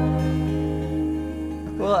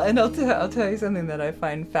wide. Well, and I'll tell you something that I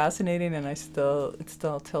find fascinating, and it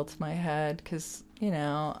still tilts my head because, you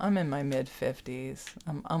know, I'm in my mid-50s.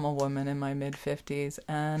 I'm a woman in my mid-50s,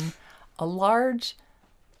 and a large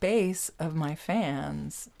base of my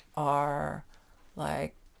fans are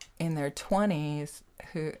like in their 20s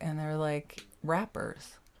and they're like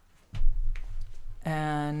rappers.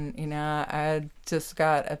 And, you know, I just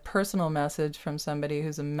got a personal message from somebody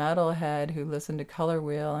who's a metalhead who listened to Color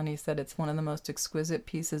Wheel, and he said it's one of the most exquisite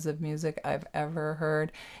pieces of music I've ever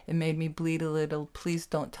heard. It made me bleed a little. Please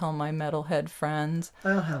don't tell my metalhead friends.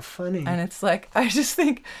 Oh, how funny. And it's like, I just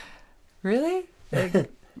think, really?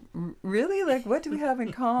 Like, really? Like, what do we have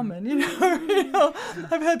in common? You know,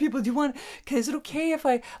 I've had people, is it okay if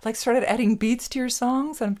I like started adding beats to your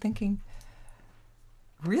songs? And I'm thinking,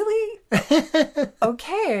 really?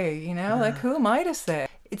 Okay, you know, like, who am I to say?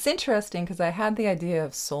 It's interesting because I had the idea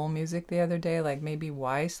of soul music the other day, like maybe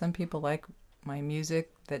why some people like my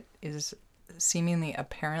music that is seemingly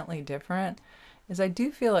apparently different is I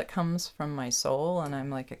do feel it comes from my soul, and I'm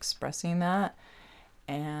like expressing that.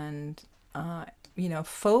 And you know,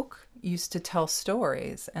 folk used to tell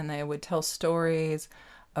stories, and they would tell stories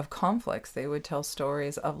of conflicts. They would tell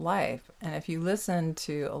stories of life. And if you listen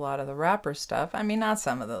to a lot of the rapper stuff, I mean, not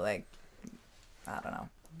some of the, like, I don't know,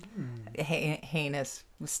 heinous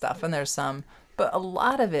stuff, and there's some, but a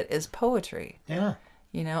lot of it is poetry. Yeah.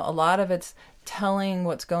 You know, a lot of it's telling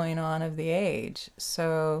what's going on of the age.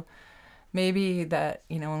 So maybe that,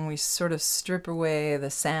 you know, when we sort of strip away the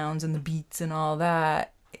sounds and the beats and all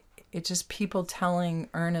that, it's just people telling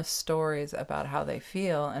earnest stories about how they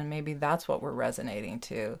feel, and maybe that's what we're resonating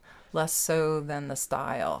to, less so than the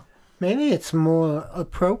style. Maybe it's more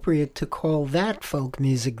appropriate to call that folk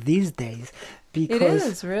music these days. Because, it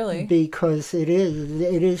is, really. Because it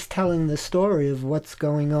is telling the story of what's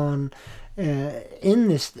going on in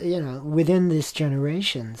this, you know, within this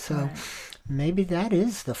generation. So Right. maybe that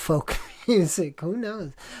is the folk music. Who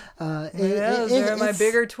knows? They're my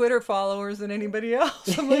bigger Twitter followers than anybody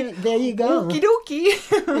else. I'm like, there you go. okie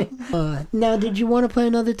dokie. Now, did you want to play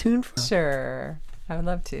another tune? Sure. I would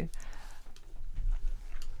love to.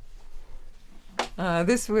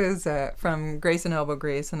 This was from Grace and Elbow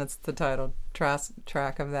Grease, and it's the title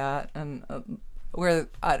track of that. And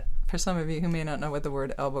for some of you who may not know what the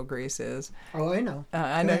word elbow grease is. Oh, I know.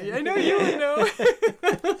 I know you would know.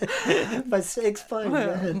 But explain. Go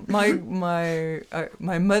ahead. My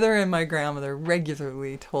mother and my grandmother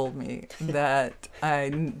regularly told me that I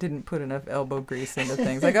didn't put enough elbow grease into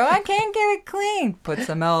things. I go, I can't get it clean. Put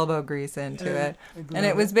some elbow grease into it. And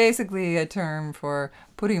it was basically a term for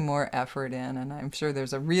putting more effort in, and I'm sure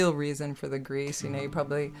there's a real reason for the grease. You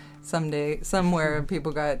probably someday, somewhere,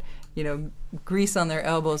 people got, grease on their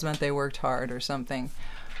elbows meant they worked hard or something.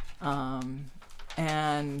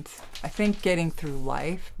 And I think getting through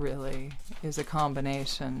life really is a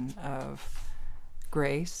combination of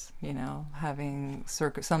grace, having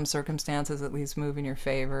some circumstances at least move in your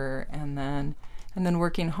favor, and then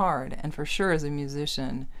working hard. And for sure, as a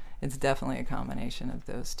musician, it's definitely a combination of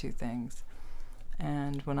those two things.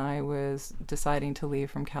 And when I was deciding to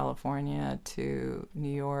leave from California to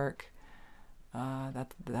New York,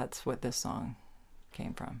 that's what this song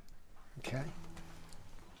came from. Okay.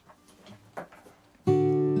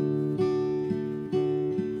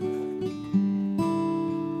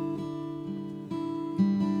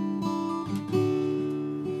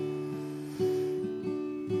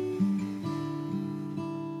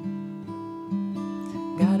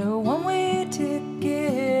 Got a one-way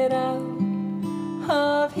ticket out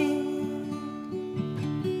of here.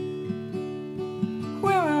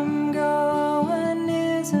 Where I'm going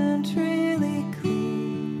isn't really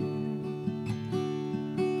clear.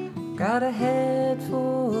 Got a head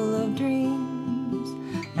full of dreams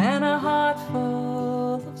and a heart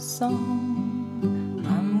full of song.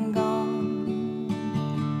 I'm gone.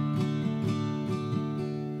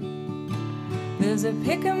 There's a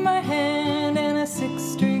pick in my hand and a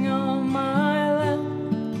six-string on my lap.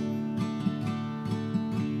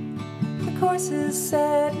 The course is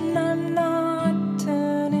set and I'm not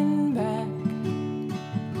turning back.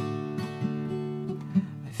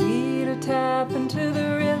 My feet are tapping to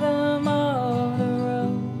the rhythm of the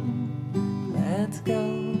road. Let's go.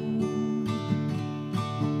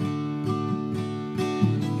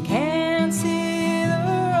 I can't see the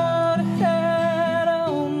road ahead,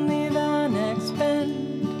 only the next bend.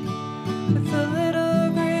 With a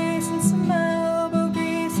little grace and some elbow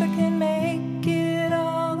grease, I can make it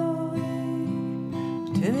all the way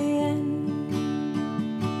to the end.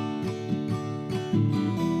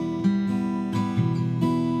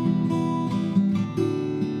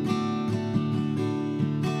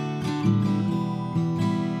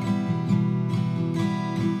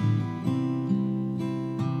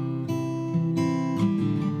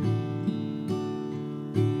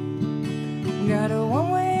 Got a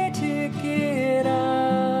one-way ticket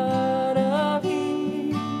out of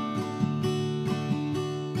here.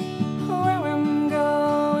 Where I'm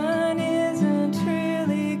going isn't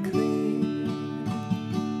really clear.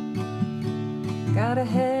 Got a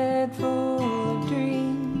head full of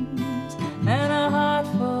dreams and a heart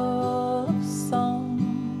full of song.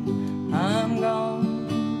 I'm gone.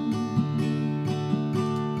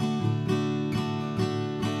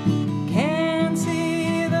 Can't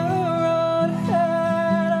see the road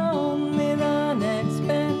ahead, only the next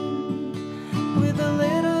bend. With a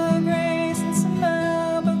little grace and some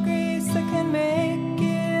elbow grease, I can make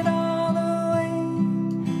it all the way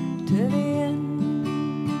to the end.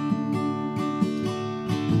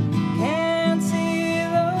 Can't see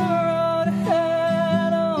the road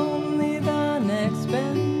ahead, only the next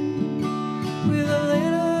bend. With a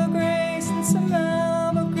little grace and some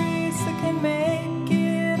elbow grease, I can make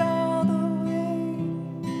it all the way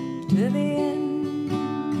to the end.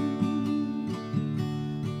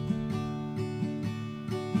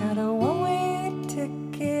 Got a one-way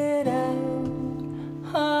ticket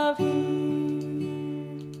out of here.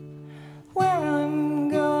 Where I'm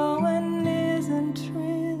going isn't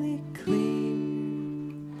really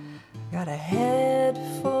clear. Got a head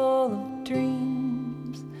full of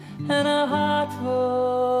dreams and a heart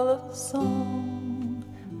full of song.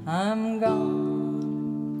 I'm gone.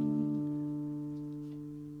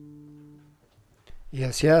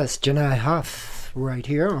 Yes, Jenai Huff, right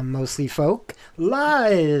here on Mostly Folk,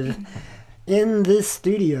 live in this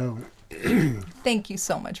studio. Thank you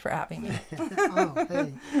so much for having me. Oh,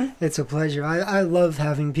 hey, it's a pleasure. I love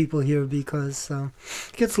having people here because it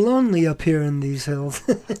gets lonely up here in these hills.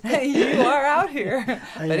 You are out here,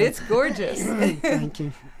 but it's gorgeous. Thank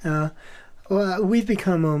you. Well, we've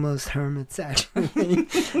become almost hermits, actually.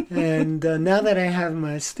 And now that I have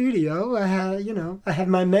my studio, I have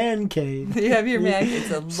my man cave. You have your man cave.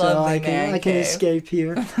 It's a lovely So I man can cave. escape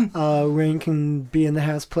here. Rain can be in the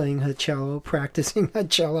house playing her cello, practicing her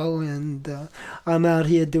cello, and I'm out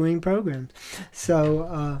here doing programs.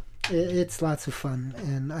 So it's lots of fun,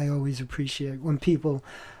 and I always appreciate when people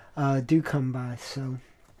do come by. So,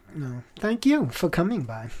 thank you for coming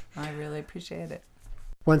by. I really appreciate it.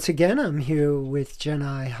 Once again, I'm here with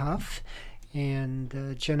Jenai Huff, and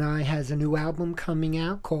Jenai has a new album coming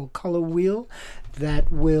out called Color Wheel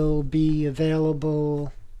that will be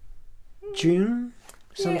available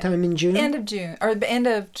sometime in June. End of June, or the end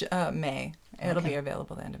of May. It'll be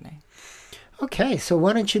available the end of May. Okay, so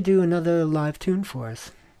why don't you do another live tune for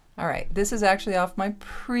us? All right. This is actually off my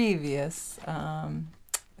previous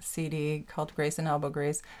CD called Grace and Elbow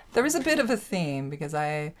Grace. There was a bit of a theme because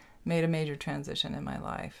I made a major transition in my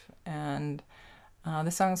life. And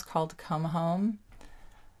the song is called Come Home.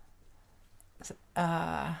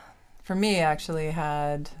 For me, actually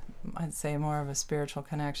had, I'd say, more of a spiritual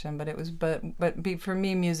connection, for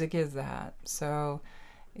me, music is that. So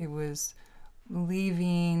it was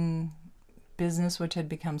leaving business, which had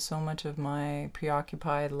become so much of my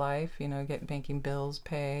preoccupied life, making bills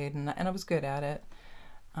paid, and I was good at it.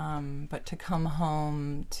 But to come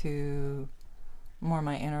home to more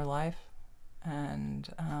my inner life, and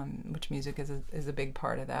which music is a big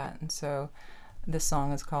part of that. And so this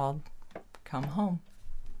song is called Come Home,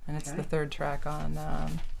 and it's the third track on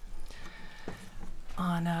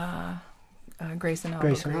Grace and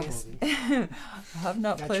Elbow Grace. I have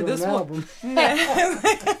not played this one.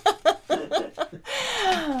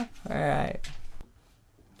 All right.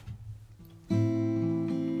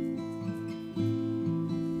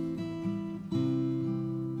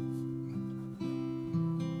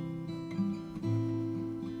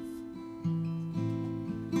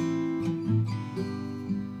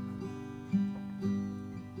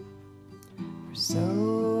 For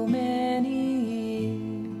so many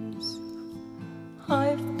years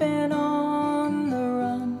I've been on the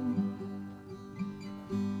run,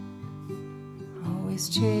 always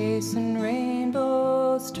chasing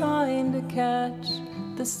rainbows, trying to catch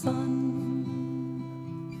the sun.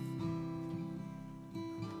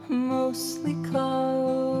 Mostly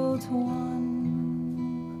clouds won,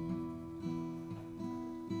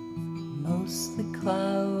 mostly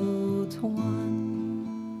clouds won.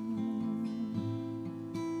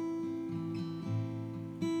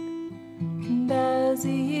 And as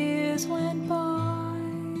the years went by,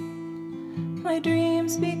 my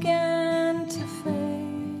dreams began to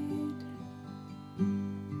fade.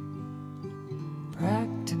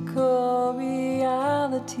 Practical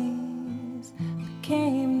realities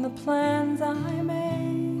became the plans I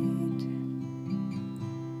made,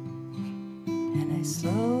 and I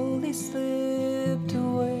slowly slipped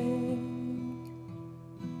away.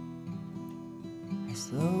 I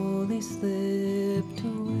slowly slipped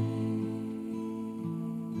away.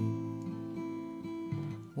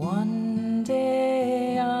 One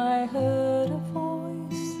day I heard a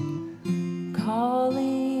voice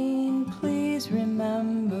calling, please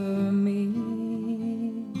remember me.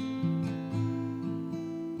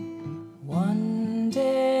 One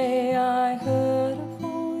day I heard a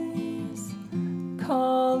voice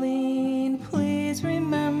calling, please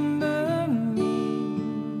remember me.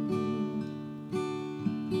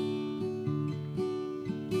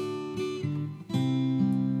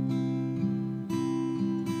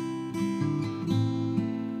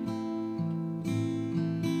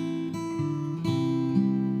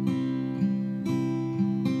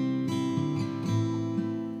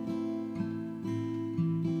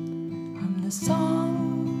 I'm the song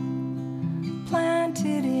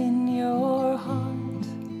planted in your heart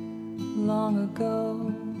long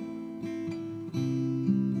ago.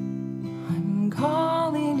 I'm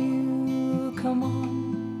calling you, come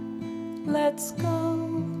on, let's go.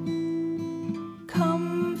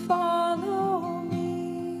 Come follow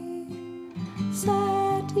me,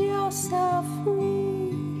 set yourself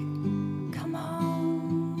free. Come home.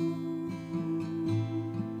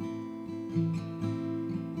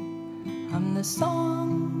 I'm the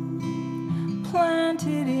song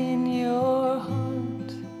planted in your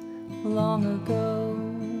heart long ago.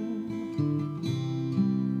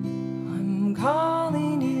 I'm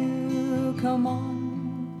calling you, come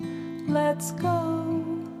on, let's go.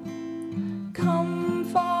 Come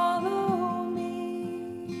follow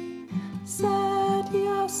me, set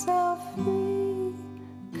yourself free.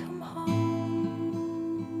 Come home.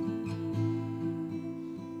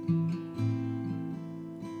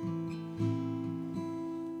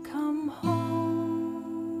 Come home.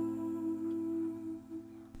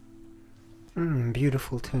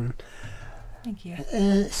 Beautiful tune. Thank you.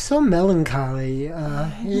 So melancholy.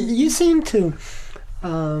 You seem to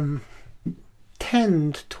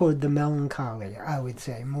tend toward the melancholy, I would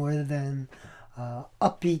say, more than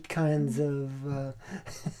upbeat kinds of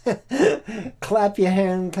clap your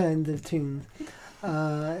hand kinds of tunes.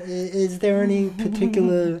 Is there any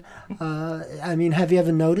particular, have you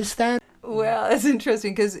ever noticed that? Well, it's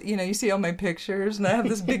interesting because, you see all my pictures and I have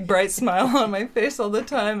this big bright smile on my face all the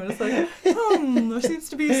time. And it's like, there seems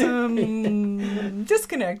to be some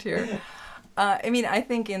disconnect here. I mean, I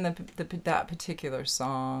think in that particular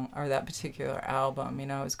song or that particular album, you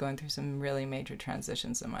know, I was going through some really major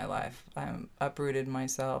transitions in my life. I uprooted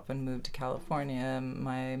myself and moved to California.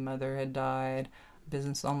 My mother had died.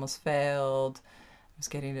 Business almost failed. I was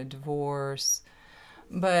getting a divorce.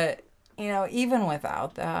 But, you know, even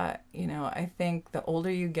without that, you know, I think the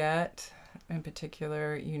older you get, in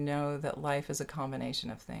particular, you know that life is a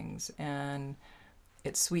combination of things. And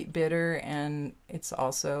it's sweet, bitter, and it's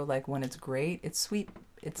also like when it's great, it's sweet,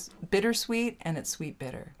 it's bittersweet, and it's sweet,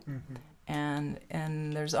 bitter. Mm-hmm.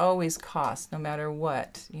 And there's always cost, no matter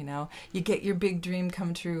what, you know. You get your big dream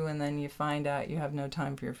come true, and then you find out you have no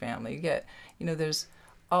time for your family. You get, you know, there's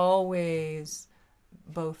always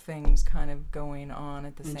both things kind of going on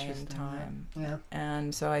at the same time. Yeah.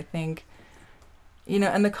 And so I think, you know,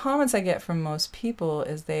 and the comments I get from most people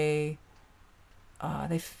is they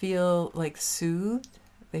feel like soothed.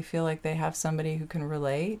 They feel like they have somebody who can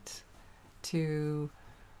relate to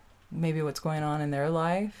maybe what's going on in their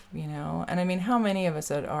life, you know. And I mean, how many of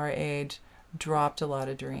us at our age dropped a lot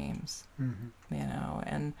of dreams, mm-hmm. you know,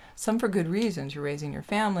 and some for good reasons. You're raising your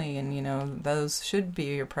family, and, you know, those should be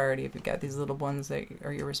your priority if you've got these little ones that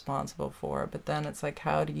you're responsible for. But then it's like,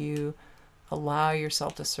 how do you allow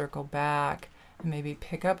yourself to circle back and maybe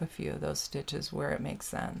pick up a few of those stitches where it makes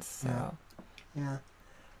sense? So.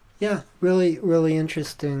 Yeah, really, really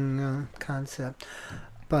interesting concept.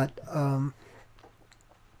 But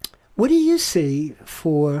what do you see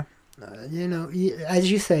for, you know, as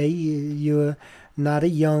you say, you're not a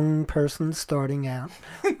young person starting out.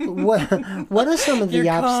 What are some of the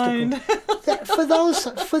obstacles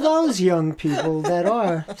for those young people that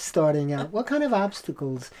are starting out? What kind of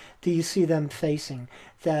obstacles do you see them facing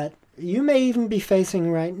that you may even be facing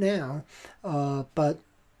right now, but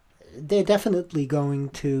they're definitely going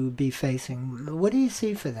to be facing? What do you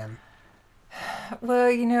see for them?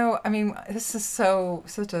 Well, you know, I mean, this is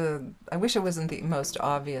such a, I wish it wasn't the most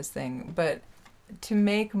obvious thing, but to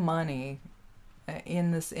make money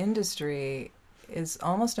in this industry is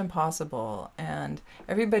almost impossible, and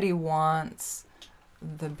everybody wants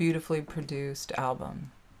the beautifully produced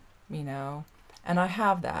album, you know, and I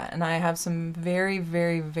have that, and I have some very,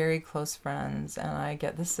 very, very close friends, and I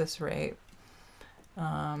get the cis rate,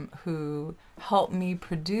 who help me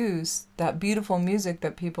produce that beautiful music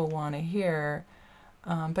that people want to hear,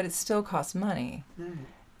 but it still costs money. Mm.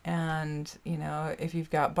 And, you know, if you've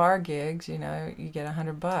got bar gigs, you know, you get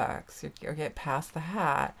 $100 or get past the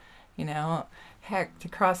hat, you know. Heck, to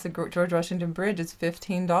cross the George Washington Bridge, it's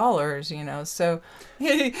 $15, you know. So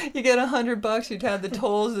you get $100, you'd have the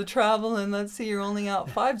tolls, the travel, and let's see, you're only out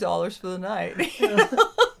 $5 for the night.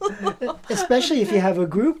 Especially if you have a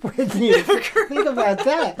group with you. Think about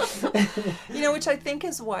that. You know, which I think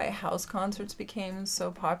is why house concerts became so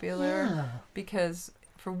popular. Yeah. Because,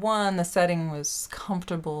 for one, the setting was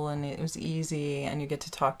comfortable and it was easy, and you get to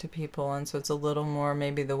talk to people, and so it's a little more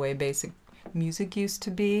maybe the way basic music used to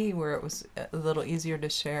be, where it was a little easier to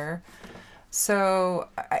share. So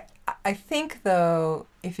I think, though,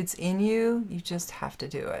 if it's in you, you just have to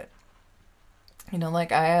do it. You know,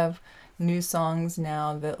 like I have new songs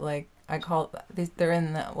now that, like, they're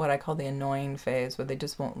in what I call the annoying phase, where they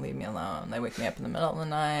just won't leave me alone. They wake me up in the middle of the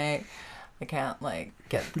night. I can't, like,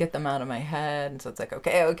 get them out of my head. And so it's like,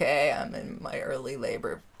 okay, I'm in my early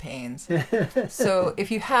labor pains. So if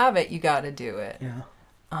you have it, you got to do it. Yeah.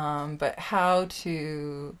 But how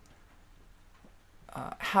to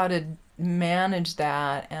manage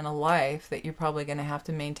that and a life that you're probably going to have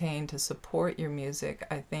to maintain to support your music,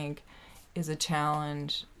 I think, is a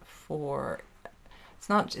challenge for. It's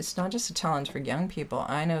not just a challenge for young people.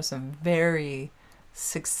 I know some very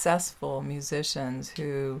successful musicians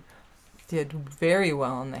who did very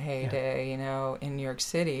well in the heyday, you know, in New York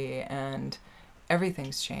City, and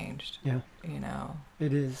everything's changed. Yeah. You know.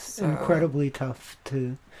 It is incredibly tough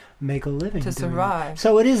to make a living. To survive.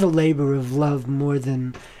 So it is a labor of love more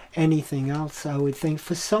than anything else, I would think,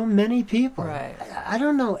 for so many people. Right. I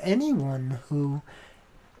don't know anyone who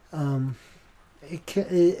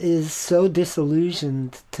is so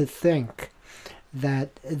disillusioned to think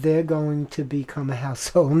that they're going to become a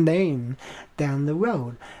household name down the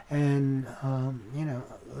road. And, you know,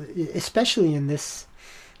 especially in this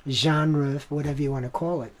genre, whatever you want to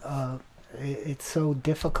call it, it's so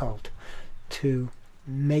difficult to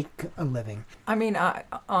make a living. I mean,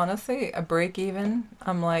 honestly, a break even,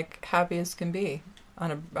 I'm like happy as can be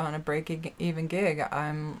on a break even gig.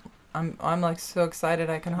 I'm like so excited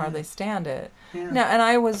I can hardly stand it. Yeah. Now, and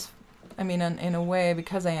I was, I mean, in a way,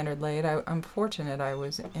 because I entered late, I'm fortunate I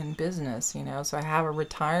was in business, you know, so I have a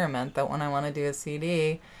retirement that when I want to do a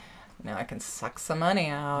CD, I can suck some money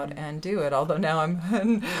out and do it. Although now I'm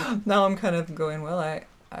kind of going, well,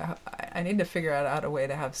 I need to figure out a way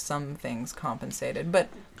to have some things compensated. But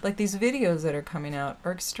like these videos that are coming out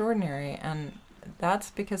are extraordinary, and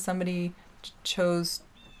that's because somebody chose,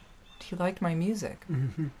 he liked my music.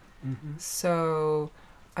 Mm-hmm. Mm-hmm. So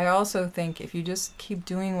I also think if you just keep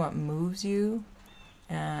doing what moves you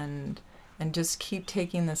and just keep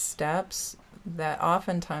taking the steps, that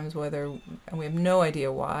oftentimes, and we have no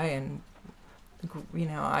idea why, and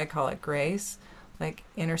I call it grace, like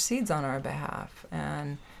intercedes on our behalf,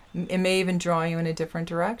 and it may even draw you in a different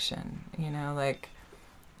direction. Like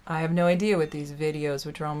I have no idea what these videos,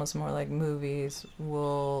 which are almost more like movies,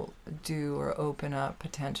 will do or open up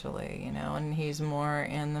potentially. And he's more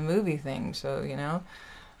in the movie thing, so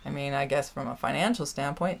I guess from a financial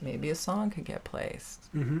standpoint, maybe a song could get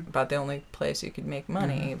placed. Mm-hmm. About the only place you could make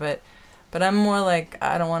money, but I'm more like,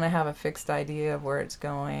 I don't want to have a fixed idea of where it's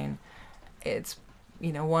going. It's,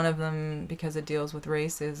 one of them, because it deals with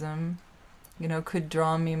racism, could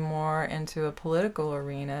draw me more into a political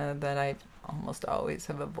arena that I almost always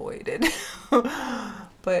have avoided.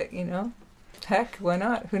 But, heck, why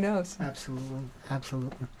not? Who knows? Absolutely.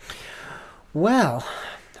 Absolutely. Well,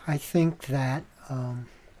 I think that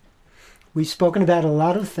we've spoken about a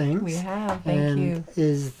lot of things. We have. Thank you.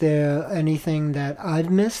 Is there anything that I've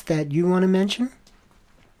missed that you want to mention?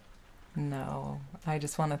 No. I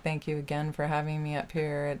just want to thank you again for having me up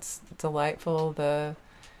here. It's delightful. The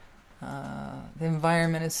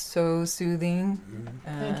environment is so soothing.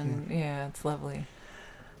 And yeah, it's lovely.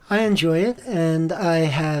 I enjoy it, and I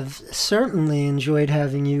have certainly enjoyed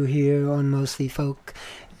having you here on Mostly Folk.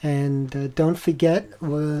 And don't forget,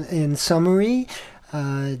 in summary,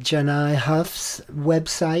 Jenai Huff's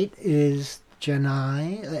website is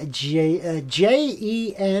Jenai, JENAIHUFF,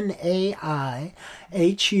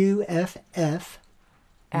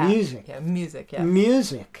 music. Yeah, music, yeah.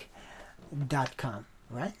 Music.com,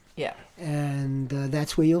 right? Yeah. And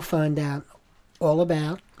that's where you'll find out all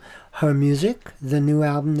about her music, the new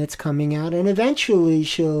album that's coming out, and eventually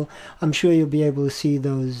I'm sure you'll be able to see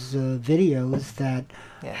those videos that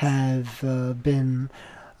have been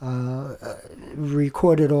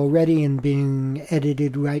recorded already and being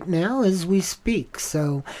edited right now as we speak.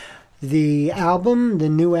 So the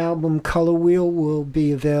new album Color Wheel, will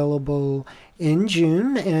be available in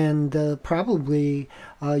June, and probably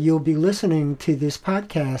you'll be listening to this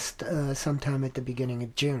podcast sometime at the beginning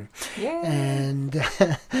of June. Yeah. And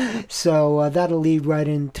so that'll lead right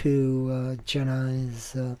into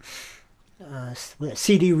Jenai's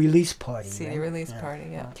CD release party. CD release party,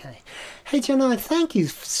 yeah. Okay. Hey, Jenai, thank you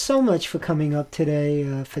so much for coming up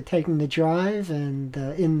today, for taking the drive and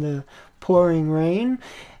in the pouring rain.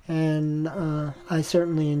 And I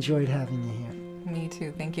certainly enjoyed having you here. Me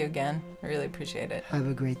too. Thank you again. I really appreciate it. Have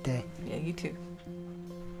a great day. Yeah, you too.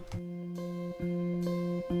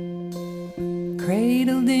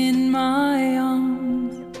 Cradled in my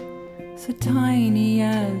arms, so tiny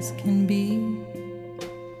as can be,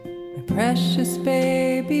 my precious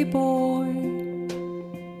baby boy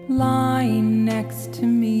lying next to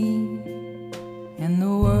me, and the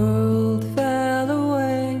world fell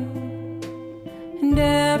away, and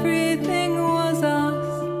everything was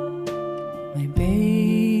us, my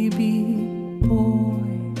baby boy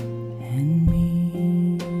and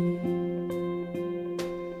me.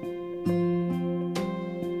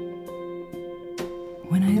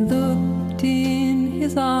 When I looked in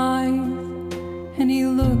his eyes and he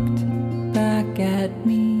looked back at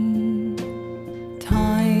me,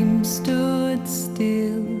 time stood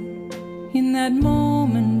still. In that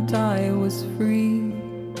moment I was free.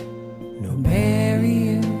 No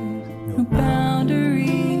barriers, no boundaries.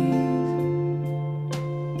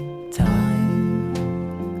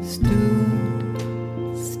 Time stood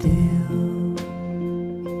still.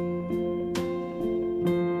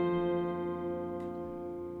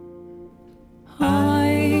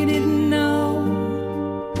 I didn't know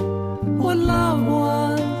what love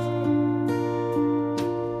was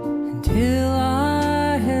until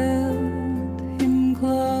I held him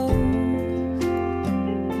close,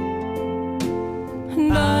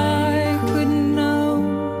 and I couldn't know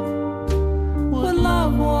what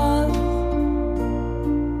love was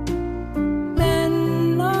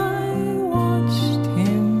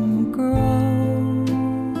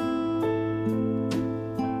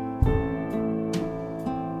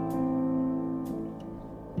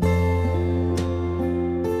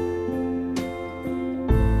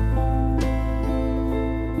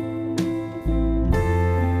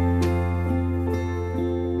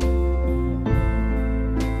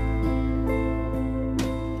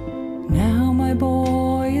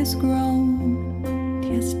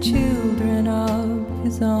children of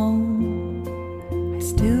his own. I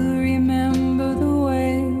still remember the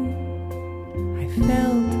way I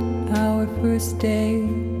felt our first day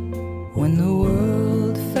when the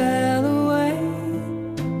world fell away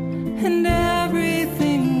and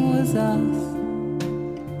everything was us,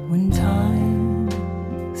 when time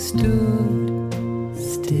stood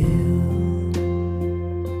still.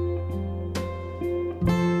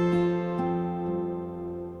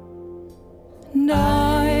 And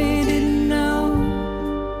I didn't know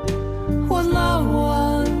what love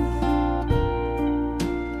was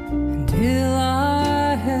until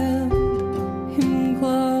I held him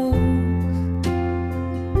close.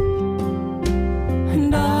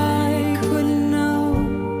 And I couldn't know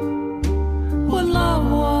what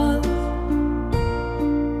love was.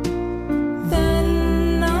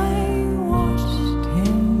 Then I watched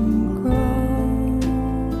him grow.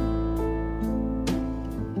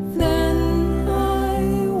 Then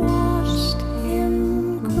I watched him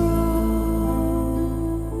grow.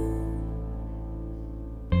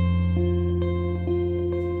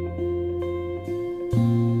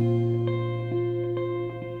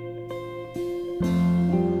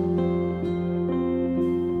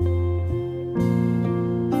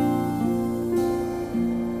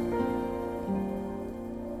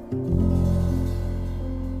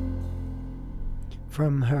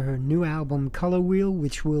 From her new album Color Wheel,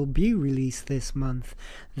 which will be released this month,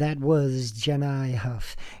 that was Jenai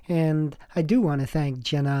Huff. And I do want to thank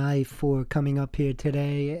Jenai for coming up here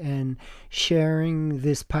today and sharing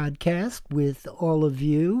this podcast with all of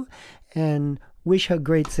you, and wish her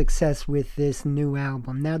great success with this new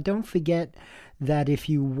album. Now, don't forget that if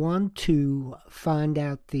you want to find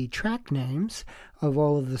out the track names of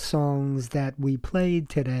all of the songs that we played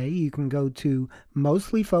today, you can go to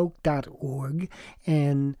mostlyfolk.org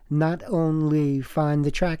and not only find the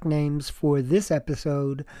track names for this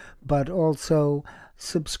episode, but also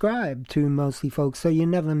subscribe to Mostly Folk so you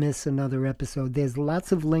never miss another episode. There's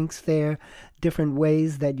lots of links there, different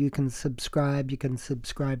ways that you can subscribe. You can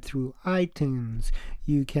subscribe through iTunes.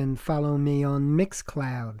 You can follow me on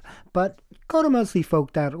Mixcloud. But go to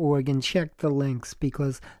mostlyfolk.org and check the links,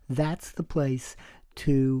 because that's the place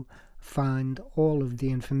to find all of the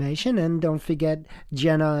information. And don't forget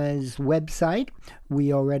Jenai's website.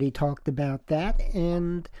 We already talked about that.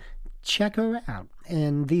 And check her out.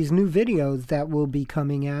 And these new videos that will be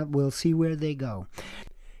coming out, we'll see where they go.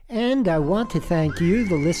 And I want to thank you,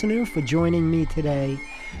 the listener, for joining me today,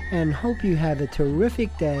 and hope you have a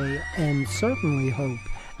terrific day, and certainly hope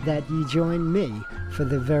that you join me for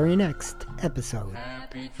the very next episode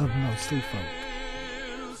of Mostly Folk.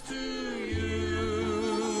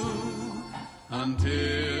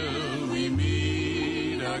 Until we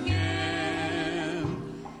meet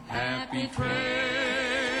again, happy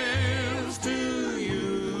trails to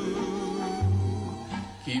you.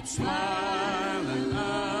 Keep smiling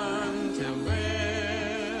until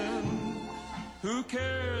then. Who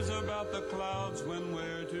cares about the clouds when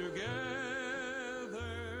we're together?